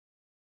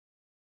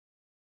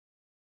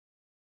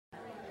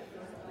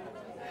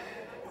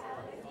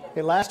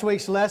In last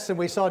week's lesson,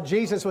 we saw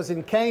Jesus was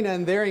in Cana,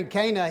 and there in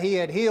Cana, he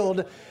had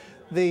healed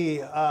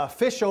the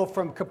official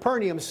from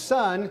Capernaum's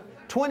son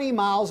 20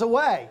 miles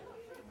away.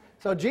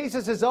 So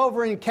Jesus is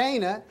over in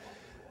Cana.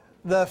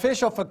 The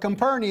official for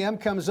Capernaum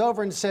comes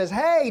over and says,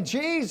 "Hey,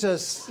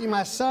 Jesus,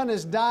 my son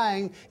is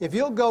dying. If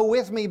you'll go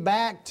with me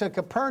back to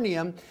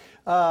Capernaum,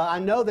 I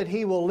know that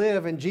he will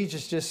live." And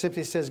Jesus just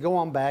simply says, "Go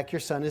on back, your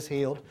son is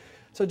healed."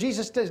 So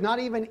Jesus is not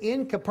even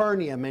in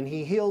Capernaum, and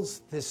he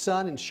heals his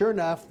son, and sure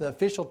enough, the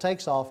official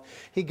takes off.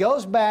 He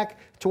goes back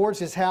towards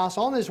his house.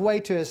 On his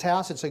way to his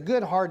house, it's a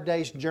good hard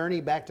day's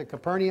journey back to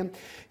Capernaum.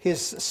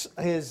 His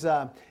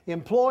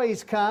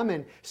employees come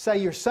and say,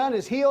 "Your son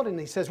is healed." And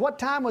he says, "What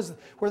time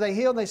were they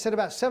healed?" And they said,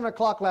 "About 7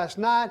 o'clock last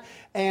night."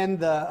 And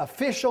the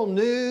official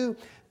knew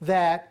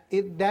that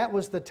that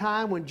was the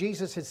time when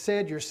Jesus had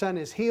said, "Your son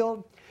is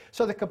healed."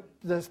 So the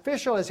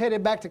official is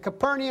headed back to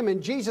Capernaum, and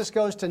Jesus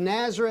goes to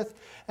Nazareth.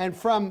 And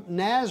from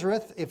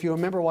Nazareth, if you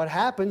remember what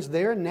happens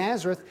there in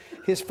Nazareth,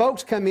 his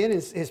folks come in,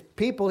 his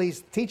people,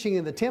 he's teaching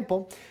in the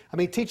temple,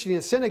 teaching in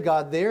the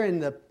synagogue there,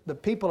 and the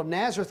people of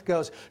Nazareth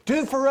goes,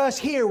 "Do for us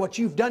here what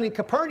you've done in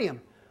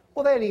Capernaum."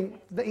 Well,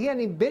 he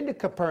hadn't even been to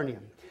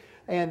Capernaum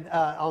and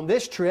on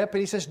this trip, and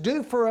he says,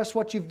 "Do for us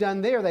what you've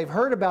done there." They've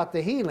heard about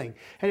the healing.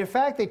 And in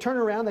fact, they turn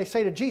around, they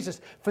say to Jesus,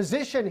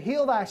 "Physician,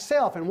 heal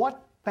thyself." And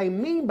what they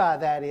mean by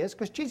that is,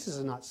 because Jesus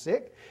is not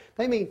sick,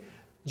 they mean,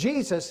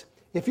 "Jesus,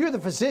 if you're the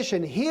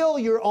physician, heal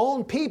your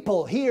own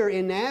people here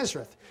in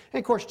Nazareth."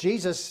 And of course,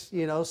 Jesus,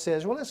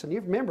 says, "Well, listen,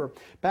 you remember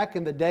back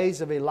in the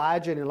days of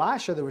Elijah and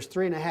Elisha, there was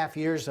 3.5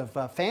 years of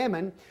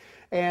famine,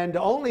 and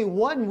only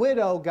one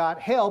widow got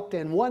helped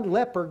and one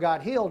leper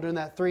got healed during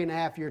that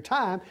 3.5 year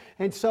time.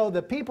 And so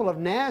the people of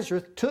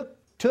Nazareth took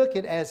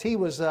it as he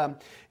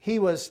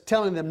was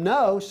telling them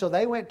no, so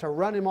they went to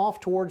run him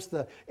off towards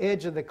the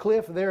edge of the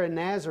cliff there in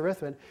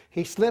Nazareth, and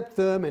he slipped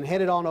through them and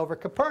headed on over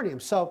Capernaum,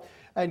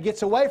 and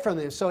gets away from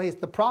them. So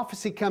the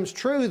prophecy comes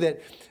true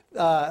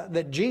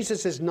that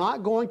Jesus is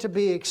not going to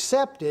be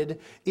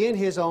accepted in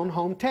his own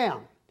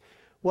hometown.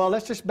 Well,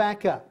 let's just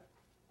back up.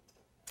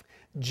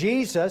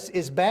 Jesus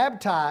is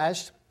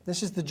baptized,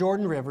 this is the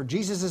Jordan River,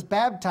 Jesus is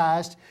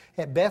baptized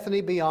at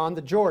Bethany beyond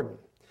the Jordan.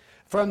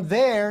 From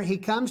there, he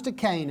comes to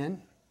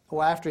Canaan.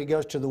 Well, after he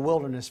goes to the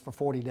wilderness for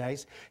 40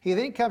 days. He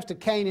then comes to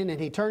Canaan and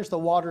he turns the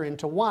water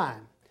into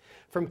wine.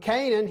 From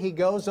Canaan, he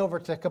goes over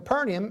to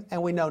Capernaum,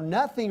 and we know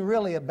nothing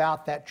really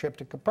about that trip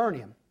to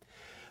Capernaum.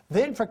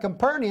 Then from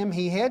Capernaum,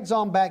 he heads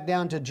on back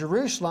down to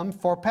Jerusalem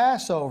for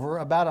Passover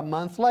about a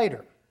month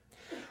later.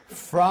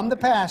 From the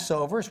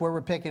Passover, is where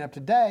we're picking up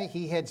today,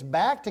 he heads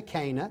back to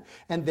Cana,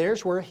 and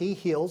there's where he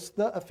heals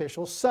the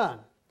official's son.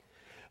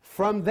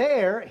 From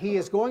there, he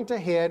is going to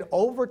head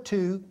over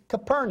to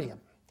Capernaum.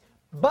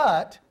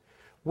 But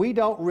we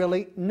don't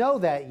really know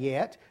that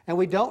yet, and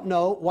we don't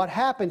know what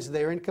happens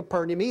there in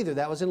Capernaum either.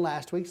 That was in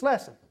last week's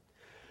lesson.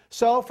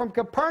 So from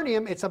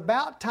Capernaum, it's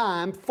about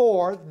time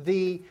for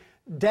the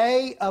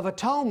Day of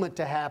Atonement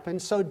to happen,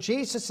 so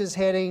Jesus is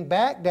heading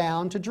back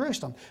down to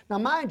Jerusalem. Now,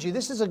 mind you,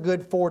 this is a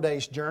good 4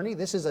 days journey.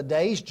 This is a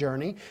day's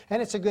journey,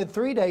 and it's a good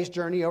 3 days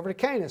journey over to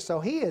Cana. So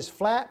he is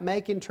flat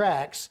making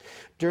tracks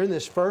during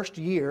this first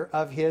year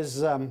of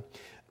his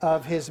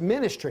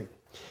ministry.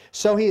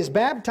 So he is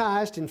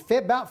baptized in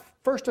about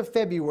 1st of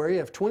February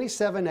of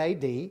 27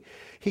 AD.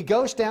 He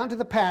goes down to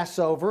the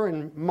Passover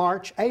in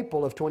March,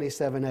 April of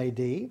 27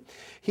 AD.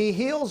 He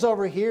heals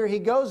over here. He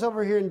goes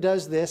over here and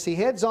does this. He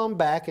heads on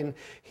back and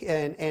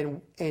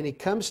he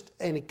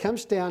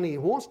comes down. He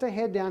wants to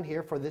head down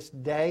here for this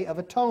Day of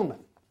Atonement.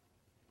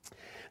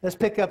 Let's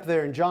pick up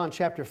there in John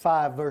chapter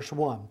 5, verse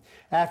 1.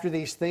 After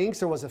these things,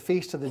 there was a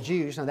feast of the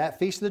Jews. Now that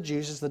feast of the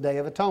Jews is the Day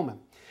of Atonement.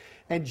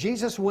 And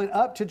Jesus went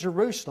up to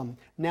Jerusalem.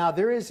 Now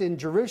there is in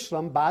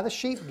Jerusalem by the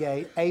sheep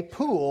gate a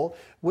pool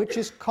which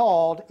is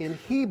called in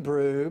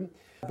Hebrew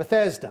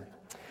Bethesda.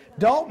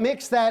 Don't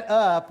mix that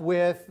up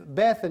with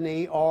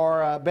Bethany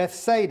or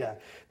Bethsaida.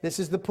 This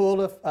is the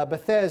pool of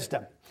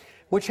Bethesda,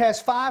 which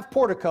has 5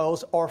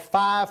 porticos or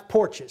 5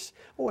 porches.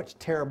 Oh, it's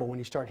terrible when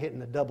you start hitting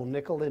the double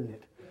nickel, isn't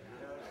it?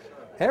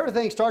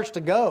 Everything starts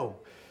to go.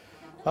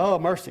 Oh,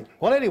 mercy.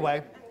 Well,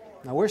 anyway,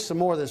 I wish some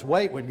more of this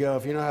weight would go,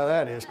 if you know how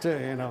that is, too,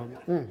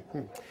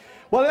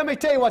 Well, let me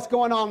tell you what's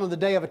going on the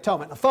Day of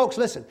Atonement. Now, folks,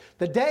 listen.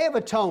 The Day of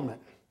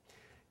Atonement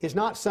is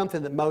not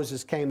something that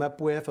Moses came up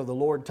with or the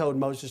Lord told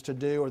Moses to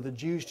do or the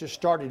Jews just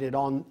started it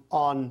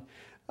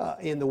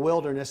in the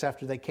wilderness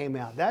after they came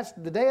out.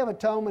 The Day of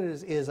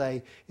Atonement is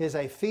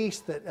a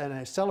feast and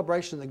a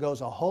celebration that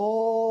goes a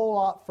whole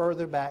lot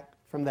further back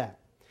from that.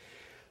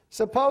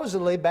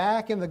 Supposedly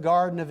back in the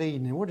Garden of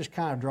Eden, and we'll just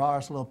kind of draw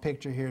us a little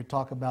picture here to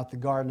talk about the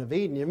Garden of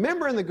Eden. You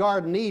remember in the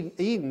Garden of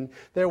Eden,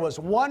 there was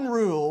one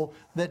rule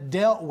that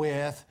dealt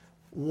with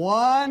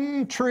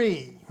one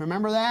tree.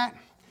 Remember that?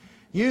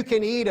 You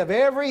can eat of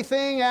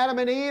everything, Adam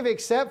and Eve,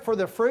 except for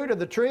the fruit of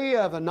the tree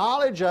of the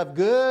knowledge of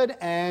good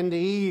and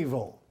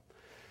evil.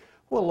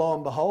 Well, lo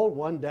and behold,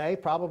 one day,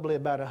 probably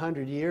about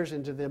 100 years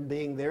into them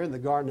being there in the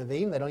Garden of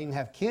Eden, they don't even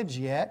have kids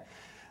yet,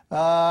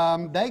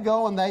 They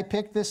go and they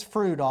pick this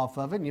fruit off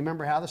of it. And you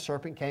remember how the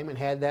serpent came and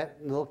had that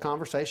little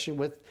conversation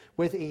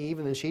with Eve,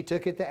 and then she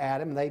took it to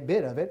Adam, and they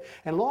bit of it.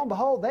 And lo and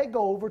behold, they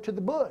go over to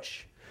the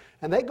bush.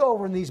 And they go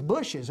over in these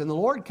bushes, and the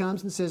Lord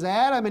comes and says,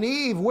 Adam and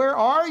Eve, where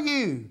are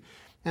you?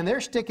 And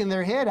they're sticking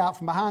their head out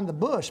from behind the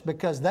bush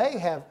because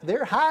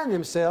they're hiding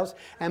themselves.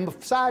 And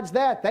besides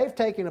that, they've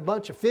taken a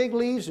bunch of fig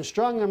leaves and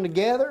strung them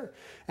together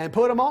and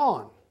put them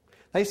on.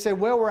 They said,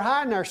 well, we're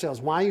hiding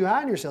ourselves. Why are you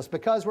hiding yourselves?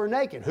 Because we're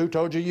naked. Who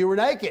told you were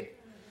naked?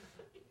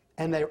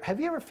 And have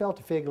you ever felt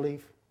a fig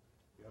leaf?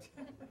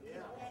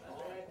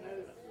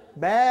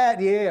 Bad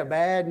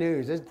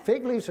news.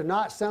 Fig leaves are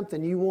not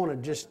something you want to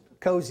just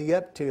cozy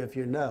up to if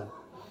you know.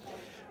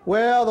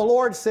 Well, the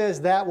Lord says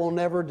that will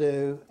never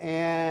do.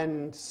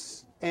 And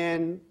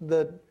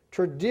the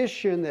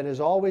tradition that has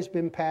always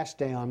been passed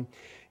down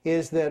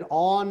is that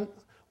on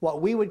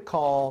what we would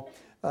call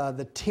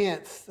the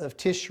 10th of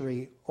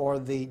Tishri, or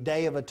the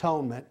Day of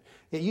Atonement,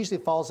 it usually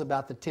falls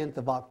about the 10th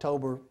of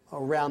October,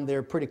 around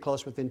there, pretty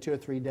close, within 2 or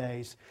 3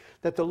 days,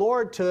 that the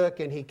Lord took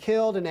and He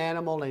killed an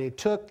animal, and He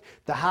took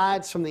the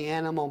hides from the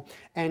animal,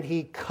 and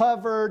He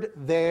covered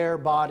their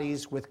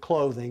bodies with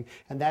clothing,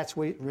 and that's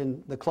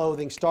when the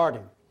clothing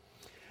started.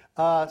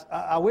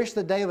 I wish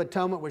the Day of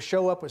Atonement would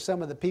show up with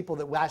some of the people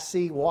that I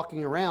see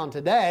walking around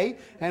today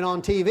and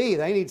on TV.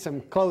 They need some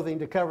clothing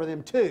to cover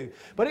them too.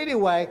 But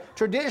anyway,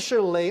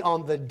 traditionally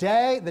on the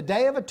Day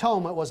of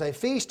Atonement was a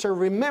feast to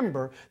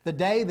remember the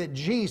day that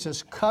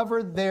Jesus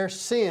covered their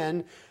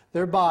sin,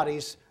 their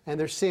bodies, and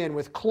their sin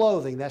with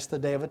clothing. That's the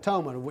Day of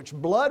Atonement, of which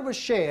blood was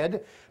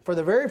shed for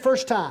the very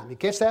first time. You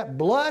catch that?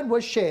 Blood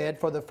was shed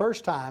for the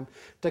first time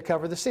to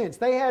cover the sins.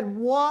 They had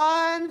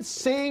one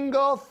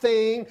single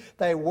thing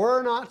they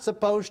were not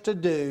supposed to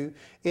do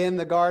in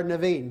the Garden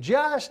of Eden.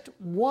 Just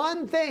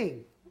one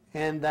thing,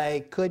 and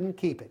they couldn't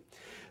keep it.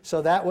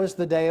 So that was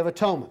the Day of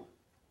Atonement,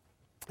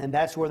 and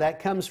that's where that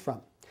comes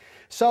from.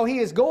 So He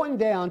is going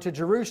down to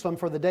Jerusalem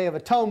for the Day of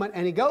Atonement,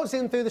 and He goes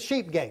in through the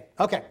sheep gate.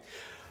 Okay.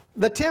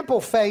 The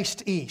temple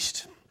faced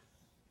east,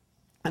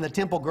 and the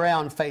temple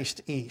ground faced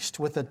east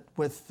with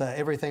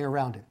everything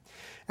around it.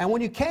 And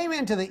when you came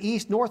into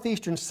the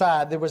northeastern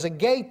side, there was a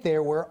gate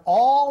there where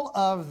all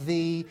of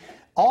the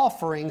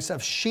offerings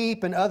of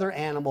sheep and other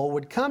animal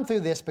would come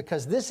through this,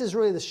 because this is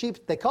really the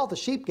sheep. They call it the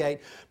sheep gate,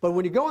 but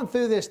when you're going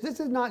through this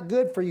is not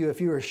good for you if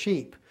you're a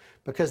sheep,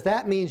 because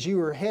that means you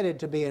are headed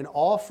to be an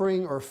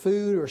offering or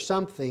food or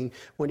something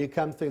when you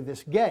come through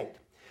this gate.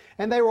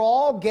 And they were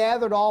all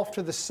gathered off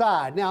to the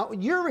side. Now,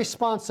 your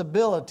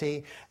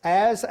responsibility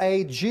as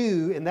a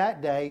Jew in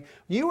that day,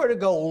 you were to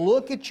go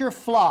look at your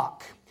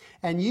flock,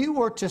 and you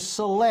were to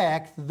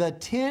select the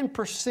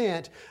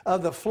 10%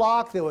 of the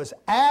flock that was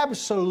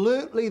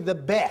absolutely the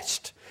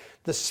best.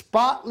 The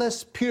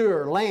spotless,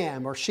 pure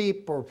lamb or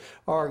sheep or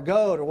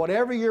goat or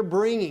whatever you're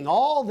bringing,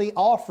 all the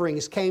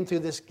offerings came through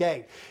this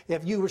gate.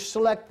 If you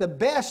select the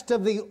best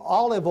of the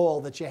olive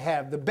oil that you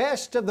have, the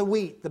best of the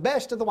wheat, the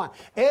best of the wine,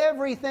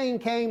 everything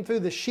came through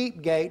the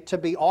sheep gate to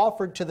be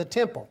offered to the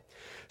temple.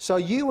 So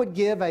you would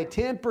give a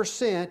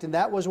 10%, and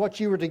that was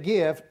what you were to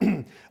give,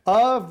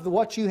 of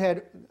what you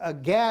had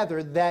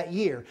gathered that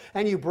year.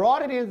 And you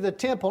brought it into the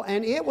temple,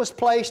 and it was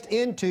placed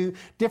into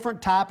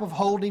different type of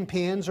holding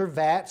pens or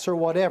vats or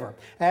whatever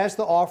as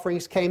the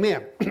offerings came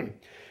in.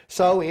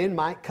 So in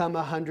might come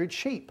 100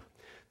 sheep.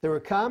 They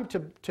would come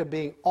to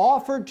being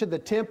offered to the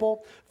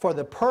temple for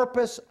the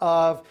purpose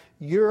of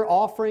your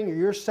offering or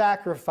your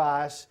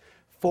sacrifice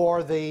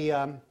for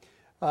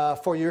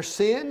your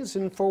sins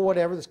and for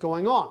whatever that's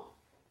going on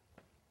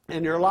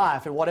in your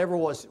life, and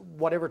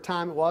whatever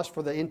time it was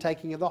for the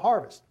intaking of the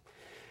harvest.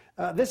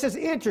 This is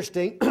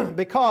interesting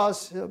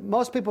because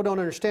most people don't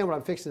understand what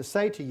I'm fixing to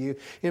say to you.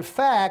 In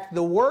fact,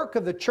 the work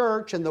of the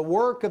church and the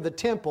work of the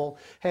temple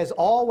has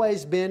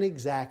always been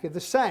exactly the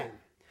same.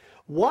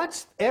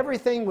 Once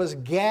everything was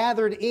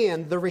gathered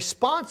in, the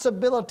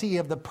responsibility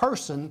of the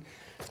person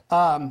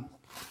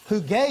who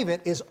gave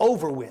it is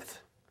over with.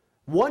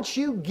 Once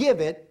you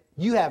give it,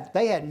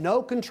 they had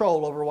no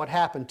control over what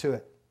happened to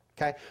it.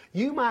 Okay?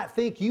 You might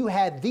think you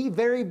had the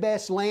very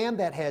best lamb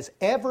that has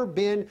ever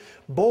been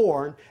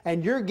born,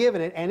 and you're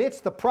giving it, and it's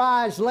the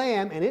prized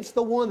lamb, and it's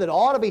the one that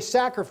ought to be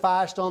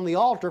sacrificed on the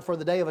altar for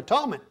the Day of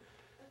Atonement.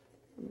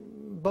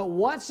 But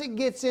once it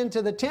gets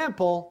into the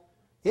temple,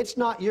 it's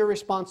not your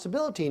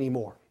responsibility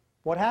anymore.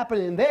 What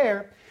happened in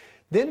there,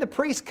 then the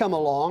priests come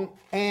along,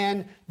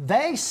 and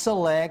they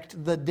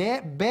select the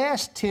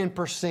best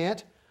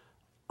 10%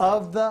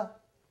 of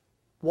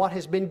what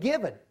has been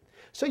given.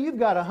 So you've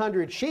got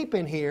 100 sheep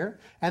in here,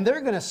 and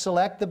they're going to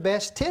select the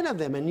best 10 of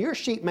them, and your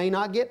sheep may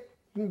not get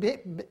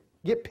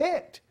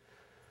picked.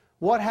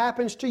 What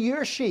happens to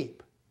your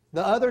sheep,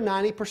 the other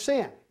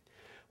 90%?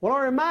 Well,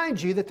 I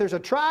remind you that there's a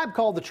tribe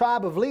called the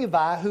tribe of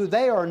Levi, who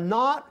they are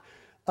not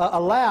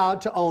allowed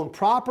to own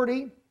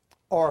property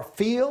or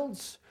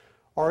fields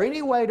or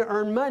any way to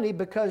earn money,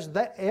 because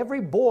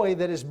every boy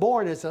that is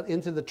born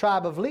into the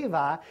tribe of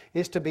Levi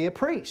is to be a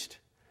priest.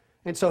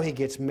 And so he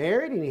gets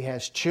married and he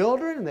has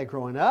children, and they're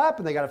growing up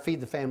and they got to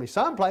feed the family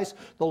someplace.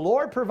 The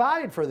Lord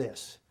provided for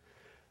this.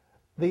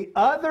 The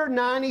other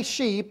 90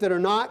 sheep that are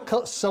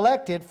not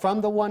selected from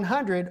the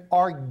 100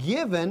 are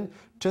given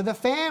to the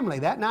family.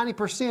 That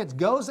 90%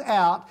 goes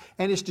out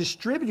and is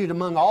distributed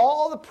among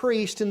all the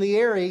priests in the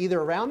area, either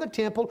around the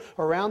temple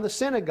or around the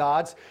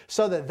synagogues,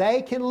 so that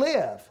they can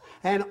live.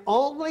 And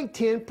only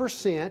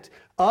 10%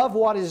 of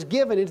what is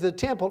given into the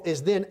temple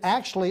is then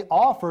actually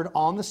offered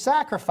on the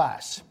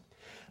sacrifice.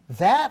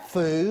 That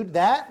food,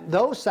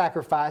 those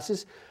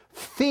sacrifices,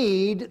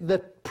 feed the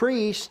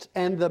priests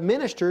and the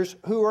ministers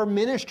who are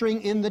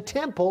ministering in the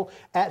temple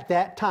at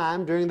that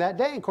time during that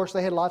day. And of course,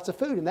 they had lots of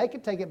food, and they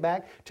could take it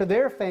back to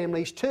their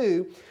families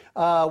too.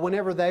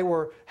 Whenever they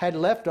had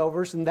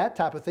leftovers and that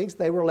type of things,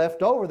 they were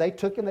left over. They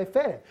took and they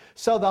fed it.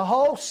 So the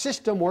whole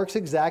system works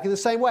exactly the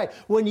same way.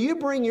 When you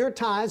bring your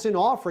tithes and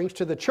offerings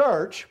to the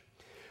church,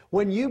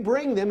 when you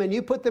bring them and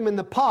you put them in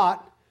the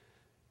pot,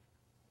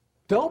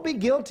 don't be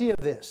guilty of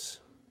this.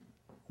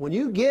 When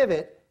you give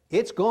it,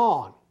 it's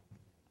gone.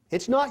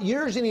 It's not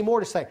yours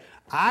anymore to say,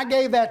 I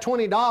gave that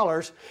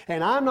 $20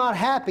 and I'm not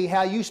happy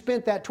how you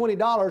spent that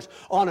 $20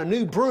 on a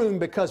new broom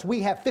because we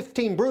have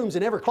 15 brooms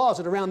in every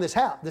closet around this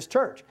house, this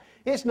church.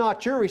 It's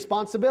not your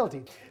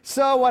responsibility.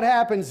 So what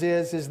happens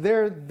is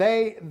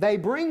they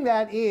bring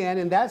that in,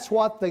 and that's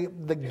what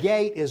the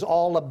gate is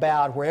all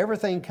about, where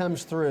everything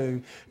comes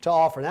through to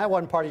offer. And that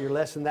wasn't part of your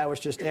lesson. That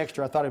was just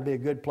extra. I thought it'd be a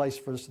good place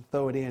for us to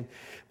throw it in.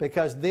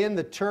 Because then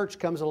the church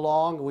comes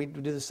along, we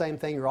do the same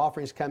thing, your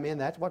offerings come in,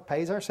 that's what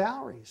pays our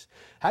salaries.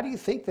 How do you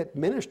think that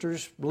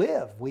ministers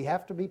live? We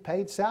have to be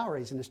paid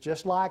salaries, and it's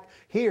just like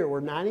here,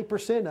 where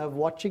 90% of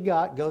what you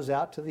got goes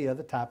out to the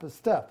other type of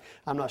stuff.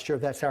 I'm not sure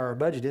if that's how our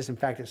budget is. In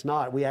fact, it's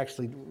not. We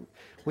actually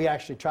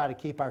try to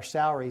keep our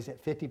salaries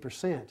at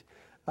 50%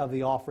 of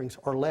the offerings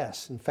or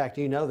less. In fact,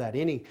 you know that.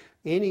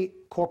 Any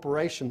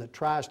corporation that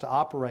tries to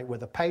operate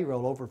with a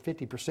payroll over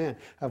 50%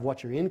 of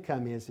what your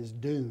income is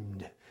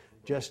doomed.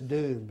 Just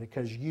doomed,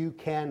 because you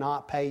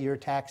cannot pay your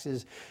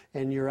taxes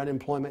and your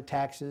unemployment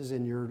taxes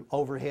and your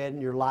overhead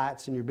and your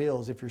lights and your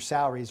bills if your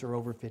salaries are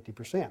over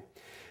 50%.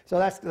 So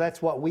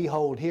that's what we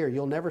hold here.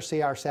 You'll never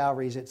see our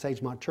salaries at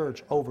Sagemont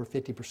Church over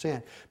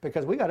 50%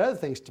 because we got other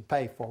things to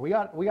pay for.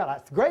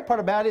 The great part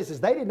about it is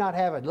they did not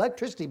have an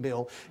electricity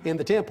bill in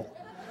the temple.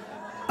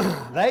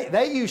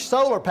 They used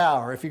solar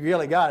power if you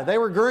really got it. They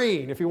were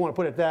green, if you want to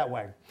put it that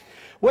way.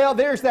 Well,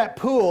 there's that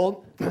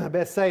pool,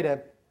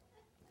 Bethsaida,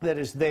 that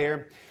is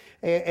there,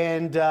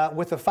 and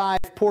with the 5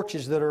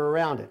 porches that are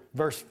around it.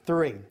 Verse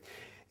 3.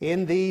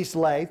 In these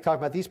lay, talk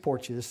about these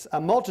porches,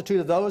 a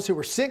multitude of those who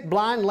were sick,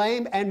 blind,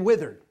 lame, and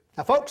withered.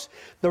 Now, folks,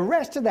 the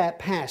rest of that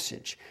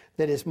passage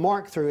that is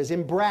marked through is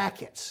in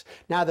brackets.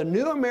 Now, the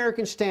New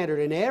American Standard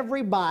in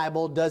every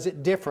Bible does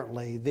it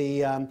differently.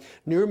 The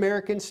New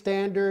American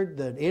Standard,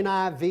 the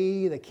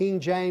NIV, the King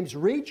James,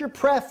 read your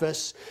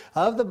preface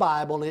of the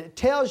Bible, and it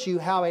tells you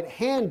how it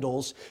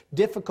handles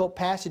difficult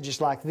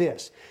passages like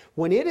this.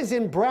 When it is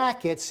in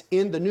brackets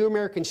in the New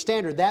American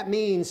Standard, that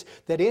means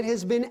that it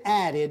has been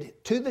added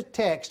to the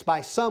text by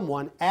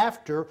someone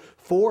after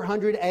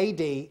 400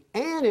 AD,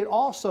 and it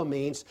also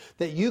means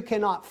that you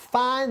cannot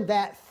find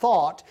that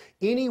thought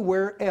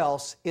anywhere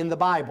else in the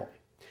Bible.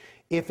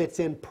 If it's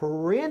in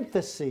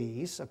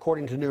parentheses,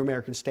 according to New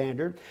American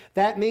Standard,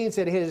 that means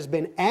that it has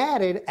been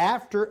added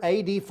after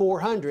AD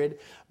 400,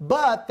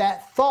 but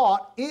that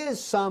thought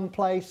is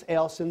someplace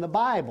else in the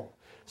Bible.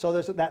 So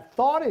that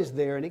thought is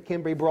there and it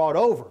can be brought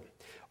over.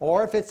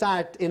 Or if it's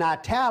in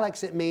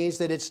italics, it means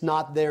that it's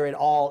not there at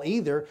all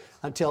either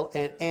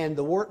and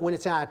the word, when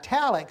it's in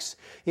italics,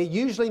 it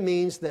usually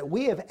means that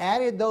we have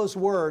added those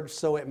words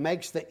so it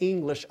makes the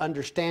English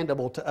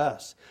understandable to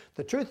us.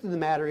 The truth of the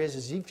matter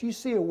is if you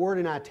see a word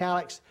in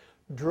italics,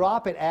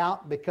 drop it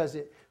out because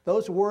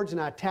those words in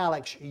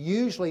italics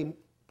usually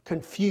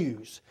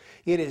confuse.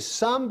 It is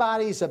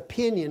somebody's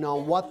opinion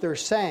on what they're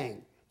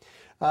saying.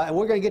 And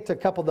we're going to get to a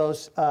couple of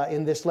those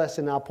in this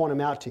lesson, and I'll point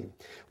them out to you.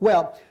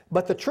 Well,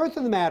 but the truth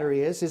of the matter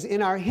is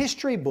in our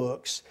history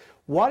books,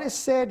 what is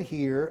said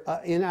here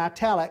in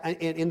italic,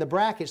 in the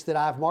brackets that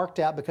I've marked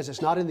out because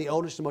it's not in the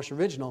oldest and most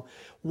original,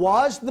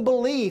 was the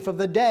belief of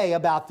the day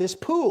about this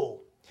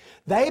pool.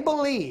 They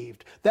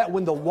believed that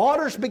when the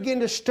waters begin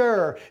to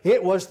stir,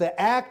 it was the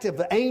act of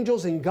the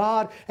angels and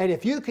God, and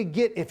if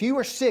you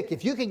were sick,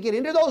 if you could get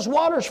into those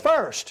waters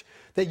first,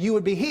 that you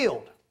would be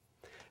healed.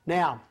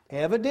 Now,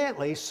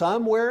 evidently,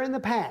 somewhere in the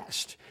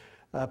past,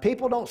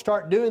 people don't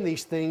start doing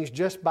these things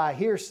just by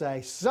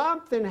hearsay.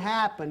 Something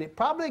happened. It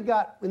probably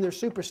got, in their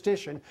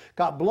superstition,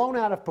 got blown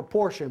out of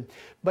proportion.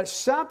 But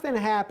something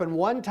happened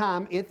one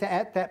time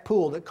at that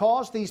pool that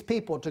caused these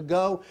people to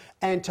go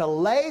and to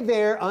lay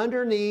there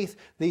underneath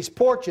these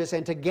porches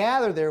and to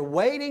gather there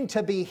waiting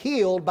to be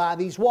healed by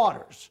these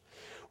waters.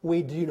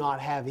 We do not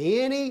have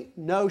any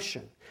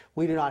notion.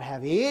 We do not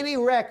have any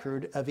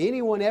record of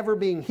anyone ever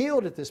being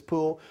healed at this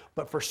pool,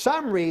 but for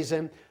some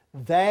reason,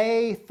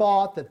 they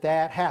thought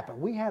that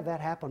happened. We have that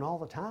happen all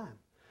the time.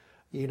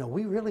 You know,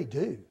 we really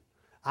do.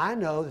 I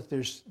know that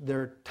there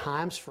are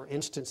times, for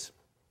instance,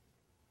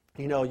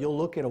 You know, you'll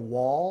look at a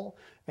wall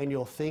and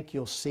you'll think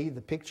you'll see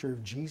the picture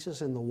of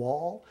Jesus in the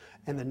wall,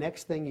 and the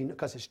next thing you know,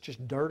 because it's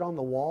just dirt on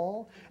the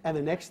wall, and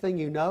the next thing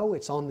you know,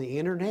 it's on the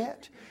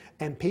internet,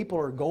 and people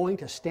are going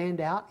to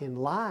stand out in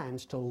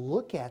lines to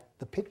look at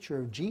the picture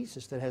of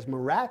Jesus that has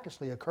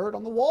miraculously occurred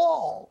on the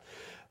wall.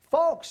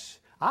 Folks,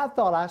 I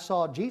thought I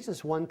saw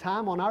Jesus one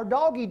time on our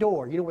doggy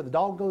door. You know where the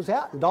dog goes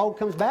out, the dog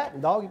comes back,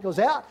 and the doggy goes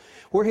out,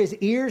 where his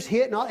ears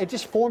hit and all. It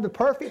just formed a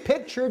perfect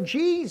picture of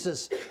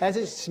Jesus as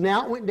his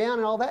snout went down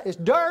and all that. It's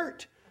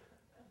dirt.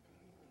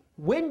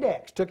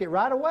 Windex took it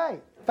right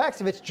away. In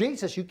fact, if it's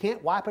Jesus, you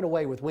can't wipe it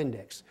away with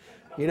Windex.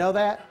 You know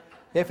that?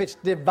 If it's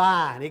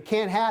divine, it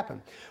can't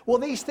happen. Well,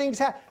 these things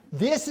happen.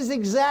 This is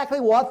exactly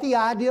what the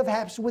idea of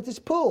happens with this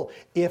pool.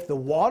 If the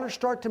waters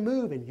start to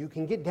move and you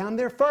can get down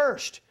there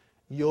first,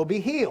 you'll be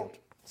healed.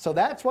 So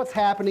that's what's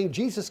happening.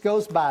 Jesus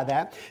goes by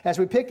that. As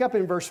we pick up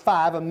in verse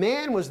 5, a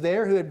man was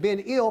there who had been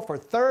ill for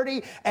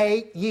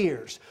 38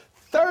 years.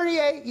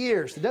 38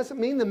 years. It doesn't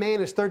mean the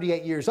man is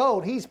 38 years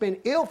old. He's been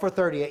ill for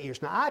 38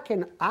 years. Now, I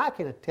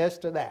can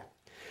attest to that.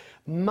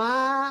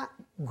 My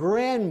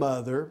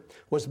grandmother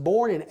was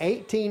born in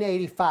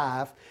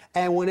 1885,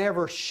 and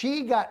whenever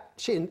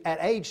at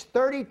age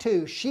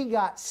 32, she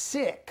got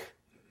sick.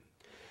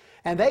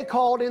 And they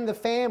called in the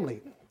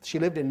family. She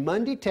lived in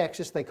Mundy,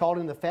 Texas. They called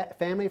in the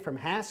family from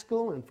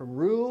Haskell and from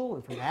Rule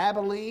and from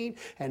Abilene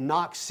and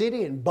Knox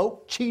City and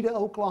Boat Cheetah,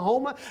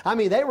 Oklahoma. I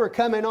mean, they were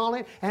coming on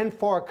it, and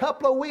for a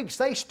couple of weeks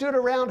they stood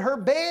around her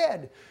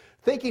bed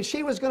thinking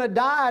she was going to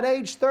die at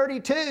age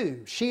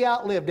 32. She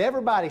outlived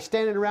everybody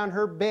standing around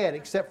her bed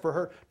except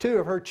for two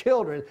of her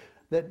children.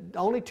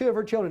 Only two of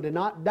her children did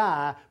not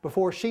die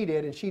before she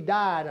did, and she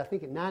died, I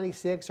think, at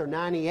 96 or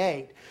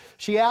 98.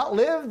 She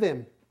outlived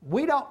them.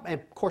 We don't,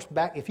 and of course,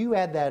 back if you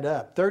add that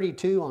up,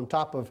 32 on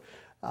top of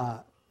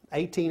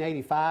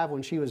 1885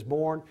 when she was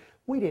born,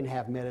 we didn't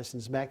have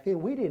medicines back then.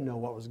 We didn't know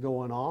what was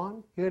going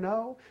on, you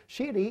know.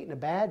 She had eaten a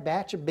bad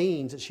batch of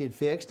beans that she had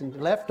fixed and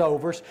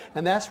leftovers,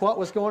 and that's what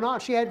was going on.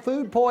 She had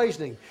food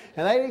poisoning,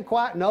 and they didn't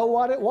quite know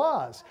what it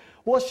was.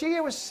 Well, she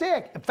was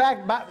sick. In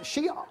fact,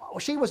 she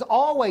was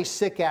always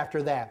sick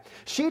after that.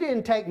 She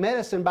didn't take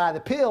medicine by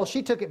the pill.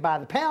 She took it by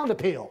the pound of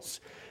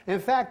pills. In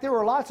fact, there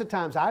were lots of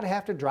times I'd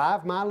have to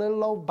drive my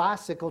little old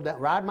bicycle down,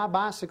 ride my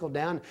bicycle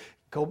down,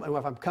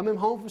 if I'm coming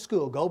home from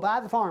school, go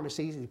by the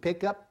pharmacies and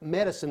pick up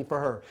medicine for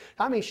her.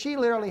 I mean, she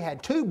literally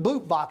had 2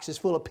 boot boxes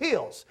full of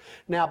pills.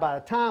 Now, by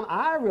the time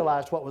I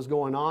realized what was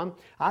going on,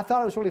 I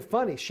thought it was really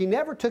funny. She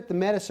never took the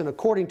medicine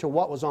according to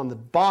what was on the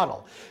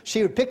bottle.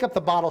 She would pick up the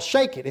bottle,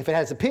 shake it. If it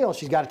has a pill,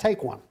 she's got to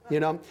take one,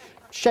 you know.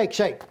 Shake,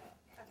 shake.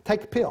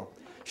 Take a pill.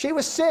 She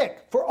was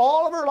sick for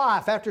all of her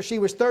life after she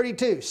was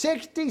 32.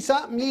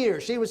 60-something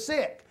years she was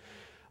sick,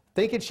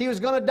 thinking she was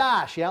going to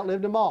die. She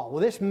outlived them all.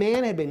 Well, this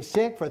man had been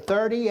sick for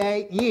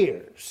 38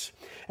 years.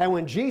 And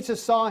when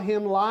Jesus saw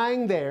him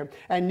lying there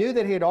and knew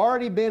that he had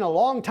already been a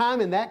long time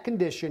in that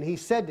condition, he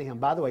said to him,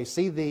 by the way,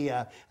 see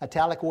the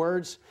italic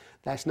words?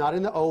 That's not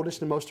in the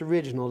oldest and most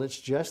original. It's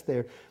just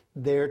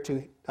there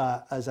to,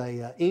 as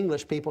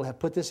English people have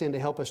put this in to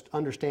help us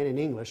understand in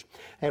English.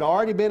 Had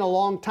already been a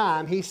long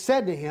time. He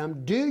said to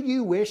him, do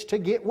you wish to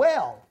get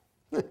well?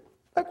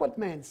 Look what the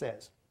man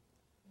says.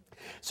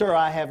 Sir,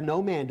 I have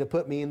no man to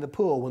put me in the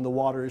pool when the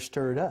water is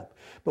stirred up.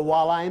 But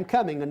while I am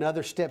coming,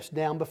 another steps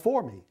down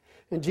before me.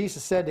 And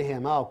Jesus said to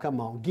him, oh,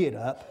 come on, get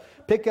up.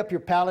 Pick up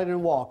your pallet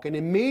and walk. And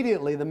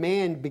immediately the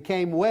man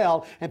became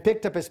well and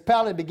picked up his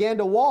pallet and began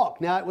to walk.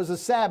 Now it was a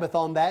Sabbath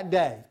on that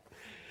day.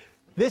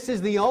 This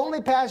is the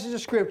only passage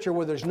of Scripture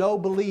where there's no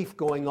belief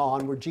going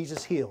on where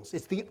Jesus heals.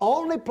 It's the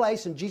only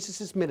place in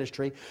Jesus'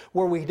 ministry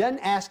where he doesn't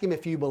ask him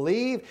if you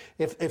believe,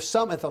 if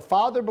the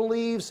father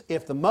believes,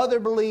 if the mother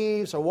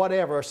believes, or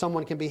whatever, or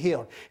someone can be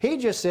healed. He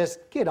just says,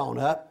 get on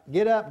up,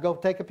 go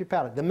take up your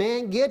pallet. The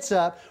man gets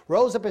up,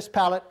 rolls up his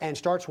pallet, and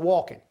starts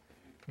walking.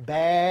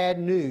 Bad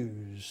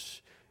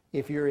news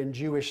if you're in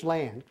Jewish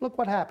land. Look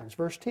what happens,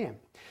 verse 10.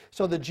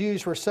 So the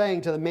Jews were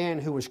saying to the man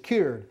who was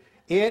cured,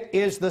 it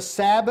is the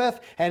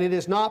Sabbath, and it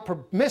is not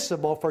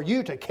permissible for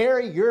you to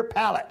carry your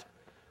pallet.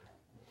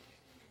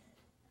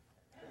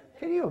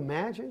 Can you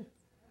imagine?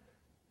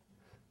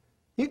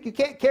 You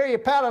can't carry your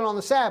pallet on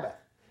the Sabbath.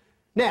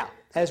 Now,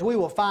 as we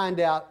will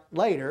find out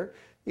later,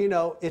 you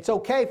know, it's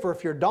okay for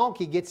if your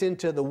donkey gets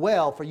into the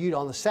well for you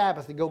on the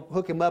Sabbath to go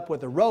hook him up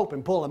with a rope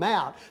and pull him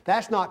out.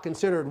 That's not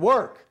considered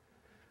work.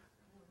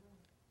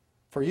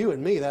 For you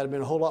and me, that would have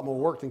been a whole lot more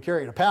work than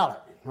carrying a pallet.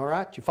 All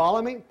right? You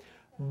follow me?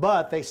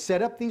 But they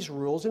set up these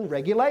rules and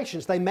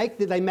regulations. They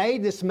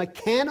made this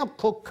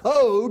mechanical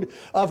code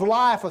of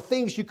life of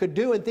things you could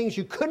do and things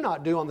you could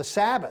not do on the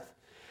Sabbath.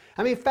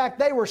 I mean, in fact,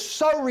 they were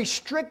so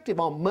restrictive.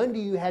 On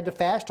Monday you had to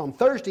fast. On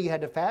Thursday you had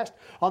to fast.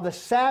 On the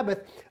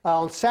Sabbath,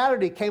 on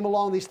Saturday came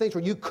along these things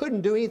where you couldn't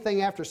do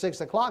anything after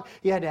 6 o'clock.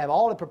 You had to have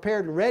all it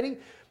prepared and ready.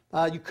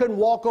 You couldn't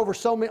walk over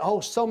so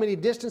many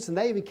distance, and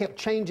they even kept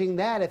changing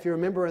that, if you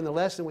remember in the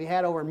lesson we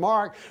had over in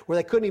Mark, where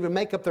they couldn't even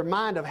make up their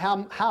mind of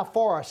how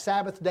far a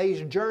Sabbath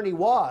day's journey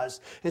was.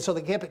 And so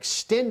they kept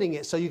extending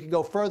it so you could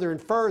go further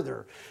and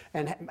further.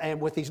 And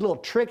with these little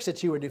tricks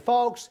that you would do.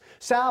 Folks,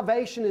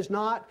 salvation is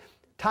not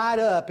tied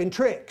up in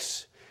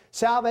tricks.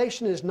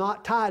 Salvation is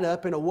not tied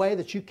up in a way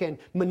that you can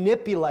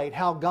manipulate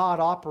how God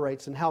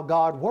operates and how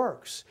God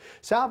works.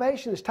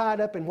 Salvation is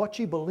tied up in what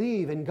you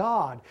believe in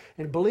God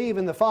and believe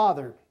in the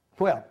Father.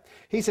 Well,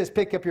 he says,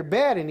 pick up your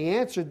bed. And he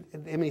answered,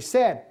 and he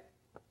said,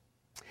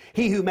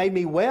 he who made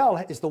me well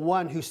is the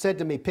one who said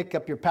to me, pick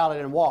up your pallet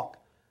and walk.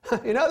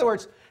 In other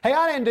words, hey,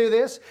 I didn't do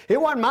this. It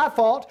wasn't my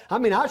fault. I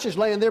mean, I was just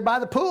laying there by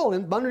the pool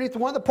and underneath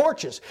one of the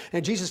porches.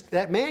 And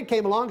that man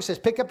came along and says,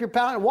 pick up your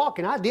pallet and walk.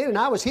 And I did, and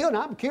I was healed,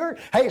 and I'm cured.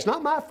 Hey, it's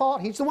not my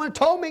fault. He's the one who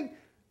told me.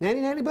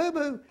 Nanny, nanny,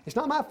 boo-boo. It's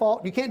not my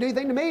fault. You can't do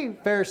anything to me,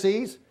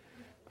 Pharisees.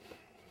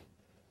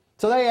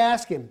 So they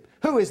asked him,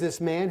 who is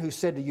this man who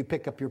said to you,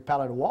 pick up your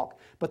pallet and walk?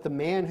 But the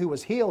man who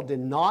was healed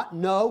did not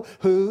know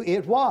who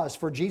it was,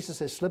 for Jesus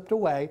had slipped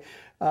away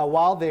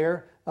while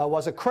there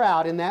was a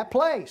crowd in that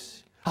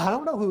place. I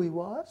don't know who he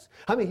was.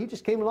 I mean, he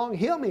just came along and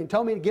healed me and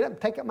told me to get up and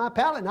take up my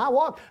pallet, and I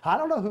walked. I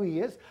don't know who he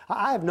is.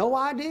 I have no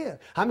idea.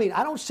 I mean,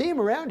 I don't see him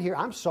around here.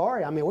 I'm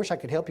sorry. I mean, I wish I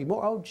could help you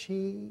more. Oh,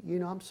 gee,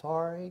 I'm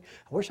sorry.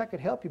 I wish I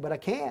could help you, but I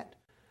can't.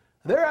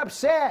 They're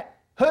upset.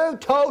 Who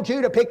told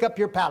you to pick up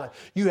your pallet?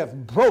 You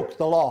have broke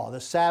the law,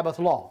 the Sabbath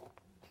law.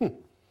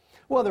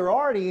 Well, they're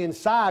already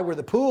inside where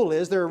the pool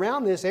is. They're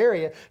around this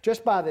area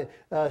just by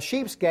the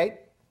sheep's gate.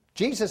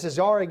 Jesus has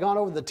already gone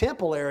over the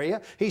temple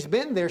area. He's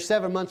been there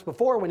 7 months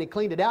before when he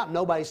cleaned it out and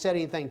nobody said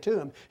anything to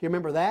him. You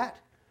remember that?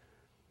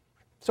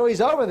 So he's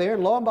over there,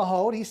 and lo and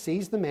behold, he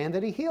sees the man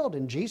that he healed.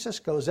 And Jesus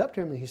goes up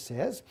to him and he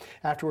says,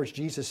 afterwards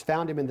Jesus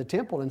found him in the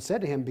temple and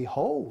said to him,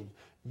 behold,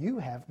 you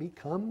have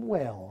become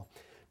well.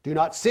 Do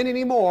not sin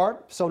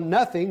anymore, so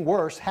nothing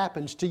worse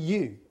happens to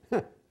you.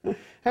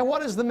 And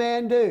what does the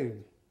man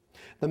do?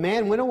 The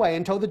man went away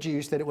and told the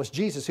Jews that it was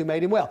Jesus who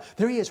made him well.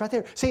 There he is right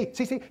there. See,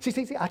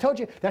 I told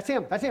you. That's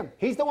him.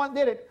 He's the one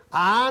that did it.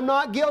 I'm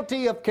not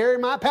guilty of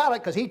carrying my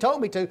pallet because he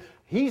told me to.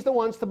 He's the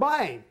one's to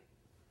blame.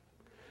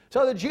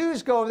 So the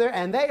Jews go over there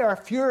and they are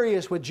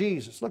furious with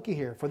Jesus. Looky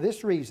here. For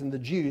this reason, the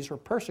Jews were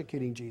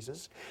persecuting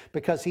Jesus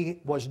because he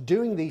was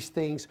doing these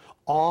things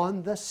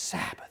on the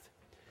Sabbath.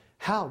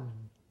 How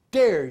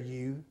dare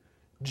you,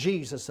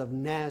 Jesus of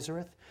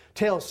Nazareth,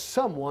 tell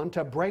someone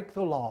to break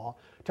the law,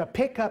 to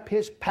pick up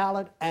his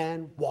pallet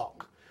and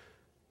walk?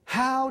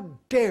 How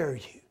dare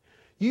you?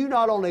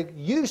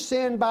 You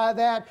sin by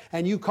that,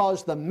 and you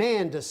caused the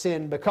man to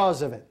sin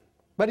because of it.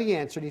 But he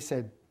answered, he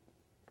said,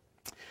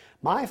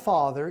 my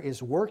Father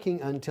is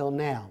working until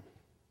now.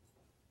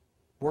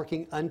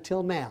 Working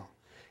until now.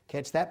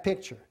 Catch that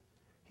picture.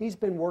 He's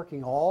been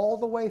working all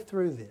the way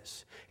through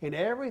this. In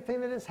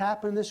everything that has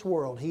happened in this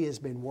world, he has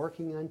been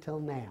working until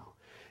now.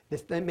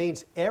 That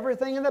means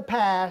everything in the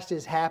past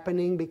is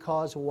happening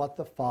because of what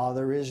the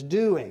Father is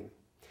doing.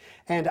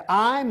 And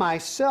I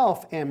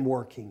myself am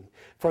working.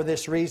 For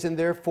this reason,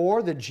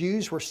 therefore, the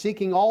Jews were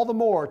seeking all the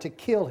more to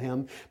kill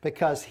him,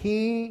 because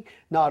he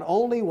not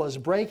only was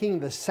breaking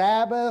the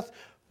Sabbath,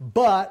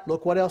 but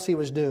look what else he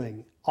was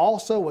doing.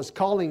 Also was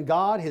calling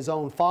God his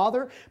own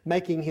Father,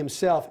 making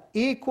himself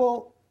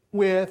equal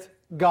with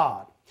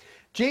God.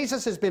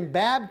 Jesus has been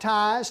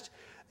baptized.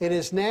 It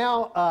is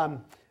now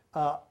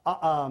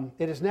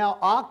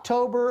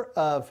October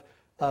of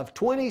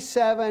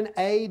 27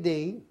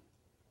 A.D.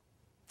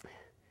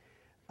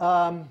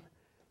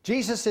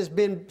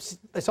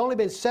 It's only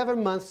been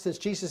 7 months since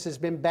Jesus has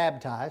been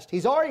baptized.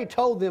 He's already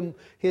told them,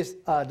 his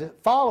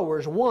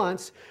followers,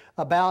 once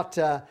about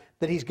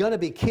that he's going to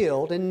be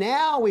killed. And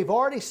now we've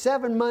already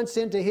 7 months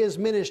into his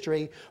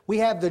ministry. We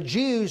have the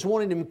Jews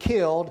wanting him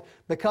killed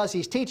because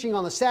he's teaching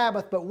on the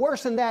Sabbath. But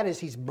worse than that is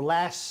he's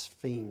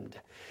blasphemed.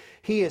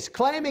 He is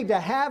claiming to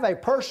have a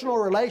personal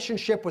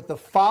relationship with the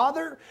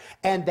Father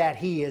and that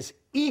he is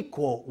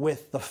equal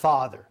with the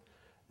Father.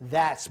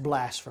 That's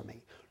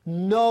blasphemy.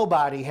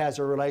 Nobody has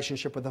a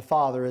relationship with the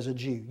Father as a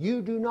Jew.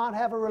 You do not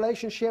have a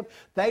relationship.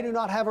 They do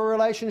not have a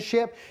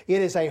relationship.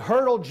 It is a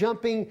hurdle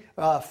jumping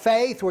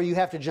faith where you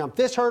have to jump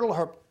this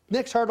hurdle,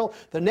 next hurdle,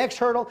 the next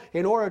hurdle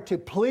in order to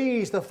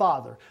please the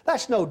Father.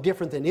 That's no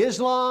different than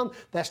Islam.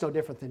 That's no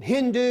different than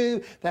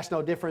Hindu. That's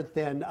no different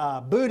than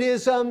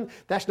Buddhism.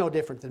 That's no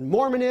different than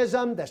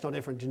Mormonism. That's no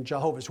different than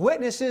Jehovah's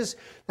Witnesses.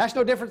 That's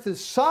no different than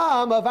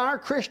some of our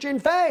Christian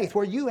faith,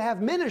 where you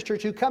have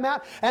ministers who come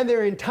out and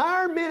their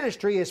entire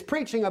ministry is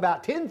preaching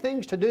about 10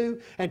 things to do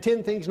and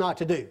 10 things not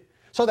to do.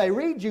 So they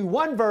read you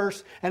one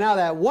verse, and out of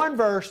that one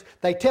verse,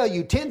 they tell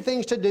you 10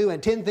 things to do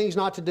and 10 things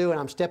not to do, and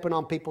I'm stepping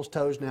on people's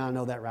toes now. I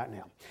know that right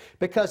now.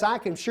 Because I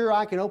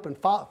can open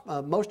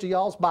most of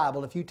y'all's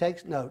Bible if you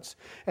take notes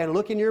and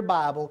look in your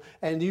Bible,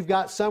 and you've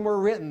got somewhere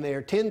written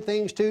there 10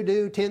 things to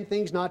do, 10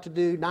 things not to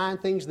do, 9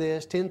 things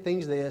this, 10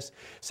 things this,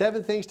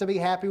 7 things to be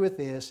happy with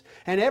this.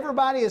 And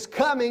everybody is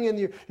coming, and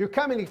you're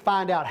coming to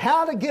find out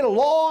how to get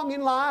along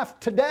in life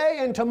today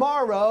and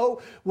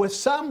tomorrow with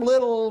some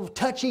little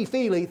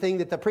touchy-feely thing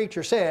that the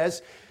preacher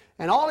says,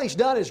 and all he's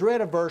done is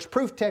read a verse,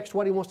 proof text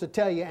what he wants to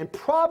tell you, and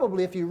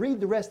probably if you read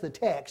the rest of the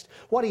text,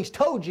 what he's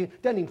told you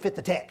doesn't even fit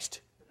the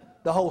text,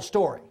 the whole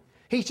story.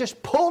 He's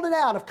just pulled it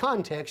out of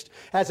context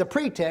as a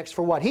pretext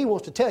for what he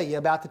wants to tell you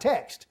about the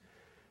text.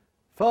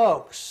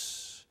 Folks,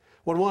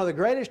 when one of the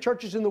greatest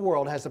churches in the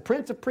world has the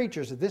Prince of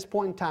Preachers at this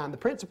point in time, the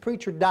Prince of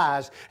Preachers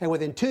dies, and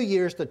within 2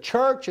 years the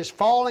church is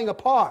falling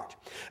apart.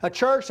 A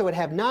church that would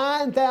have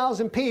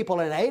 9,000 people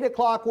in an 8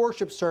 o'clock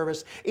worship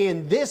service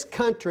in this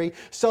country,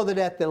 so that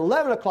at the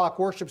 11 o'clock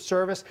worship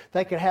service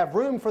they could have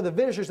room for the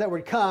visitors that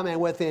would come,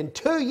 and within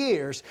 2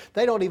 years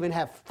they don't even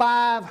have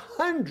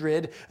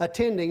 500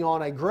 attending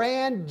on a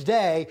grand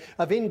day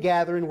of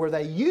ingathering where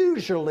they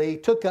usually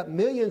took up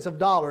millions of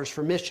dollars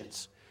for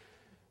missions.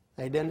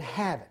 They didn't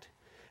have it.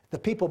 The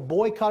people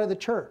boycotted the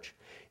church.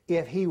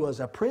 If he was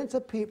a Prince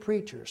of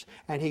Preachers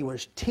and he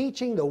was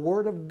teaching the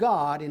Word of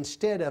God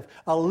instead of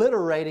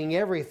alliterating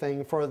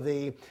everything for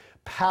the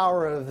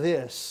power of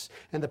this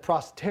and the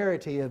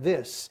prosperity of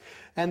this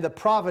and the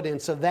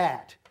providence of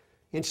that,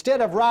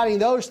 instead of writing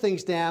those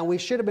things down, we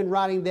should have been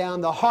writing down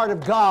the heart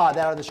of God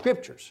out of the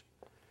Scriptures.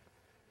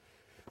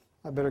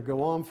 I better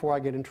go on before I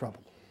get in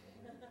trouble.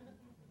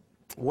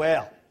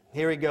 Well,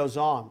 here he goes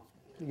on.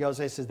 He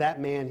says,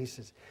 that man, he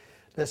says,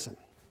 listen.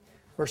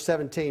 Verse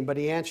 17, but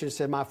he answered and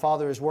said, my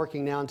Father is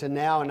working now until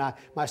now, and I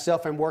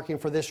myself am working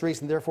for this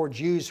reason. Therefore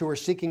Jews who are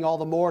seeking all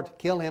the more to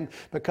kill him,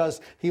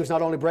 because he was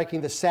not only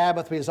breaking the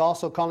Sabbath, but he was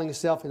also calling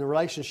himself in a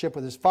relationship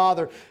with his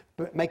Father,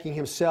 but making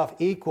himself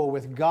equal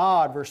with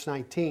God. Verse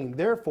 19,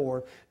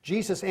 therefore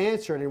Jesus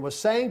answered and was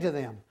saying to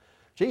them,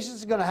 Jesus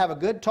is going to have a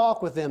good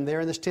talk with them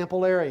there in this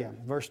temple area.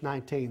 Verse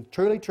 19,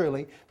 truly,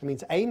 truly, that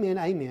means amen,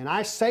 amen.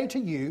 I say to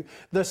you,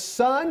 the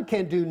Son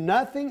can do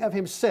nothing of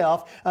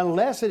himself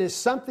unless it is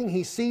something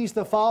he sees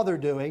the Father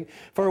doing.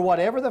 For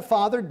whatever the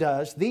Father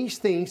does, these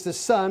things the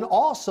Son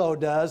also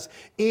does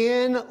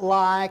in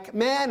like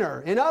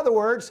manner. In other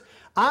words,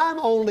 I'm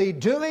only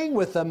doing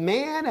with the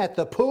man at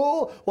the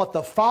pool what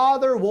the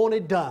Father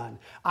wanted done.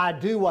 I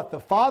do what the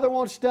Father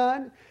wants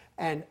done,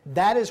 and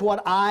that is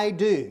what I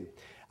do.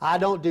 I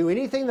don't do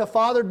anything the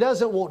Father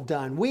doesn't want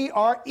done. We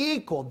are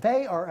equal.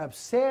 They are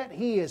upset.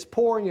 He is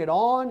pouring it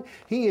on.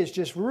 He is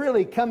just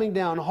really coming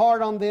down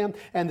hard on them,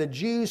 and the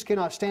Jews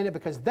cannot stand it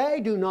because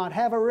they do not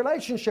have a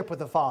relationship with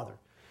the Father.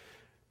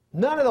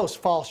 None of those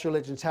false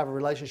religions have a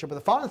relationship with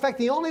the Father. In fact,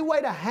 the only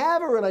way to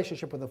have a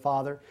relationship with the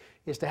Father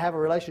is to have a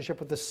relationship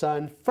with the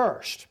Son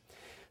first.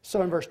 So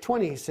in verse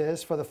 20 he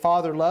says, for the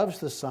Father loves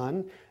the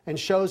Son and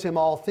shows him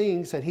all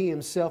things that he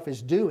himself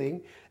is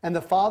doing, and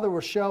the Father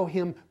will show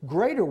him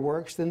greater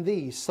works than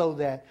these, so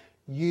that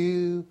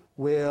you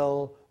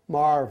will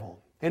marvel.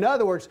 In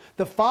other words,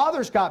 the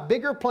Father's got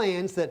bigger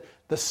plans that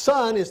the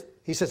Son is,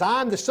 he says,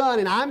 I'm the Son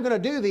and I'm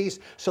going to do these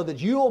so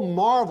that you'll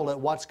marvel at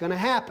what's going to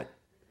happen.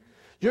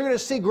 You're going to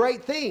see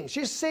great things.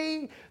 You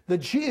see, the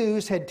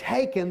Jews had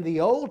taken the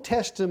Old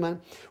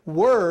Testament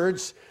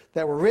words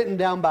that were written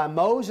down by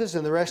Moses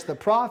and the rest of the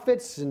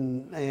prophets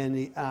and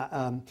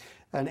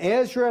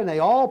Ezra, and they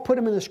all put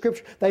them in the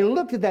Scripture. They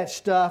looked at that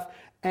stuff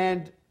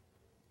and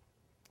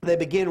they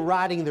began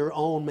writing their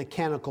own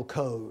mechanical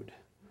code.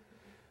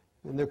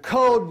 And their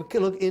code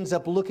ends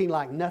up looking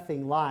like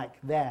nothing like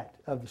that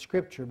of the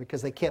Scripture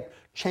because they kept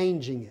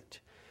changing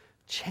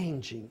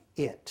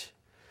it.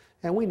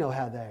 And we know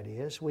how that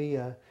is.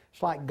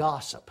 It's like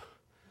gossip.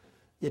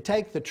 You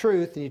take the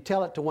truth and you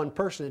tell it to one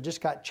person, it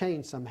just got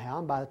changed somehow.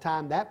 And by the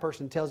time that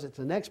person tells it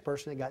to the next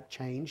person, it got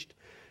changed.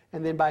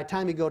 And then by the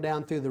time you go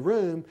down through the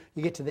room,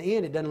 you get to the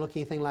end, it doesn't look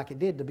anything like it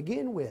did to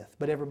begin with.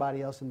 But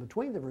everybody else in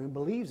between the room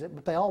believes it,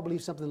 but they all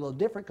believe something a little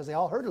different because they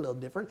all heard a little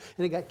different,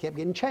 and it kept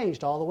getting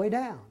changed all the way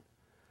down.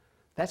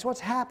 That's what's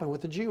happened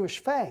with the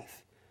Jewish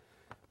faith.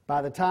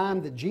 By the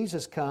time that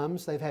Jesus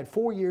comes, they've had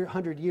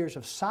 400 years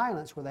of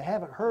silence where they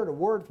haven't heard a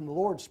word from the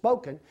Lord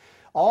spoken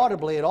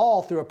audibly at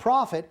all through a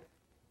prophet.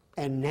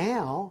 And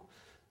now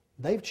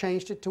they've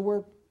changed it to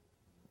where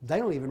they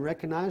don't even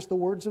recognize the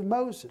words of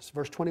Moses.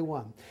 Verse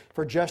 21,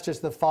 for just as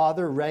the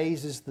Father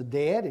raises the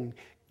dead and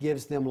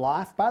gives them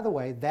life. By the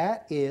way,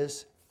 that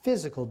is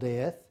physical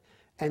death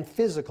and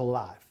physical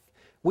life.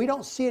 We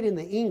don't see it in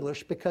the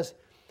English because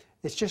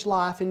it's just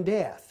life and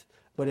death.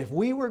 But if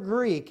we were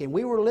Greek and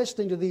we were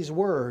listening to these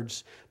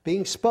words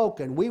being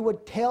spoken, we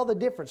would tell the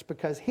difference,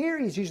 because here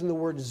he's using the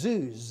word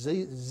zoos,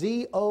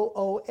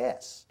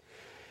 Z-O-O-S.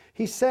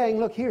 He's saying,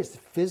 look, here's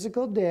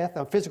physical death,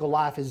 physical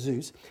life is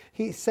Zeus.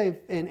 He's saying,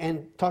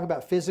 and talk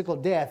about physical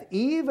death.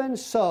 Even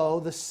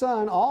so, the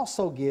Son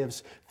also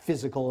gives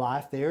physical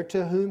life there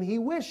to whom he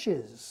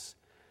wishes.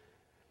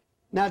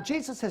 Now,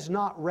 Jesus has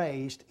not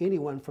raised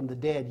anyone from the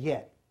dead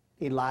yet.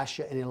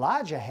 Elisha and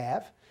Elijah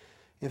have.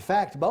 In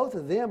fact, both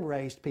of them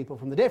raised people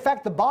from the dead. In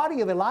fact, the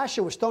body of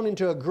Elisha was thrown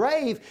into a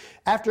grave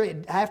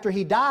after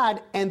he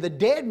died, and the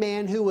dead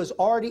man who was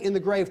already in the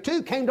grave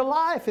too came to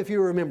life, if you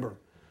remember,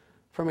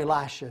 from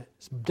Elisha's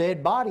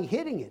dead body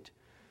hitting it.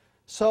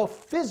 So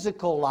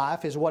physical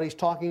life is what he's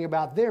talking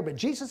about there, but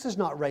Jesus has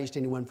not raised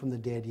anyone from the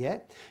dead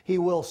yet. He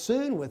will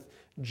soon with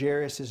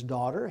Jairus'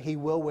 daughter. He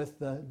will with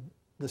the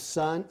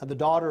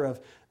daughter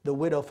of the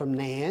widow from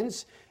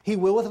Nan's. He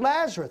will with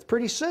Lazarus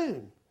pretty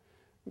soon,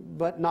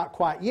 but not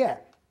quite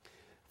yet.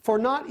 For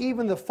not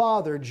even the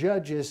Father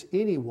judges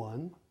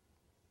anyone,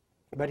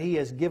 but He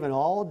has given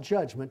all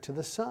judgment to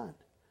the Son.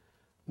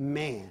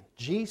 Man,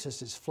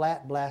 Jesus is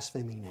flat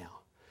blaspheming now.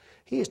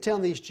 He is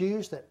telling these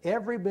Jews that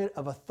every bit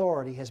of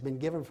authority has been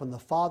given from the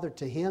Father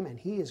to Him, and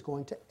He is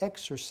going to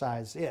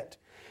exercise it,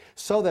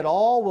 so that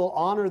all will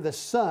honor the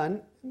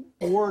Son.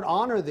 The word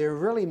honor there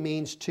really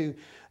means to,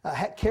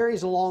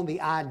 carries along the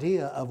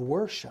idea of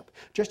worship.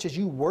 Just as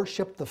you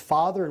worship the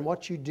Father in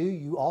what you do,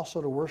 you also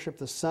to worship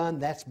the Son.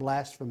 That's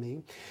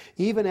blasphemy.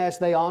 Even as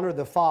they honor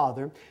the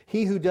Father,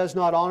 he who does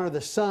not honor the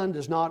Son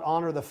does not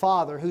honor the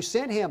Father who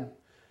sent Him.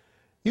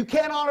 You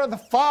can't honor the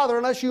Father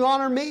unless you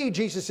honor me,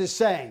 Jesus is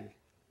saying.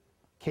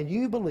 Can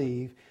you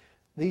believe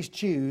these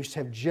Jews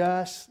have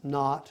just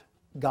not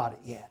got it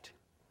yet?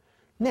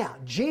 Now,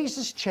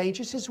 Jesus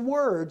changes His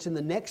words in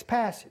the next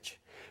passage.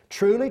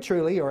 Truly,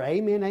 truly, or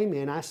amen,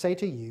 amen, I say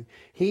to you,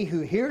 he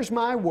who hears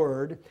my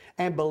word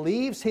and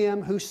believes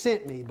Him who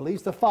sent me,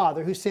 believes the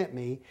Father who sent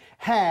me,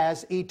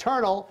 has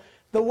eternal.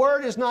 The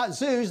word is not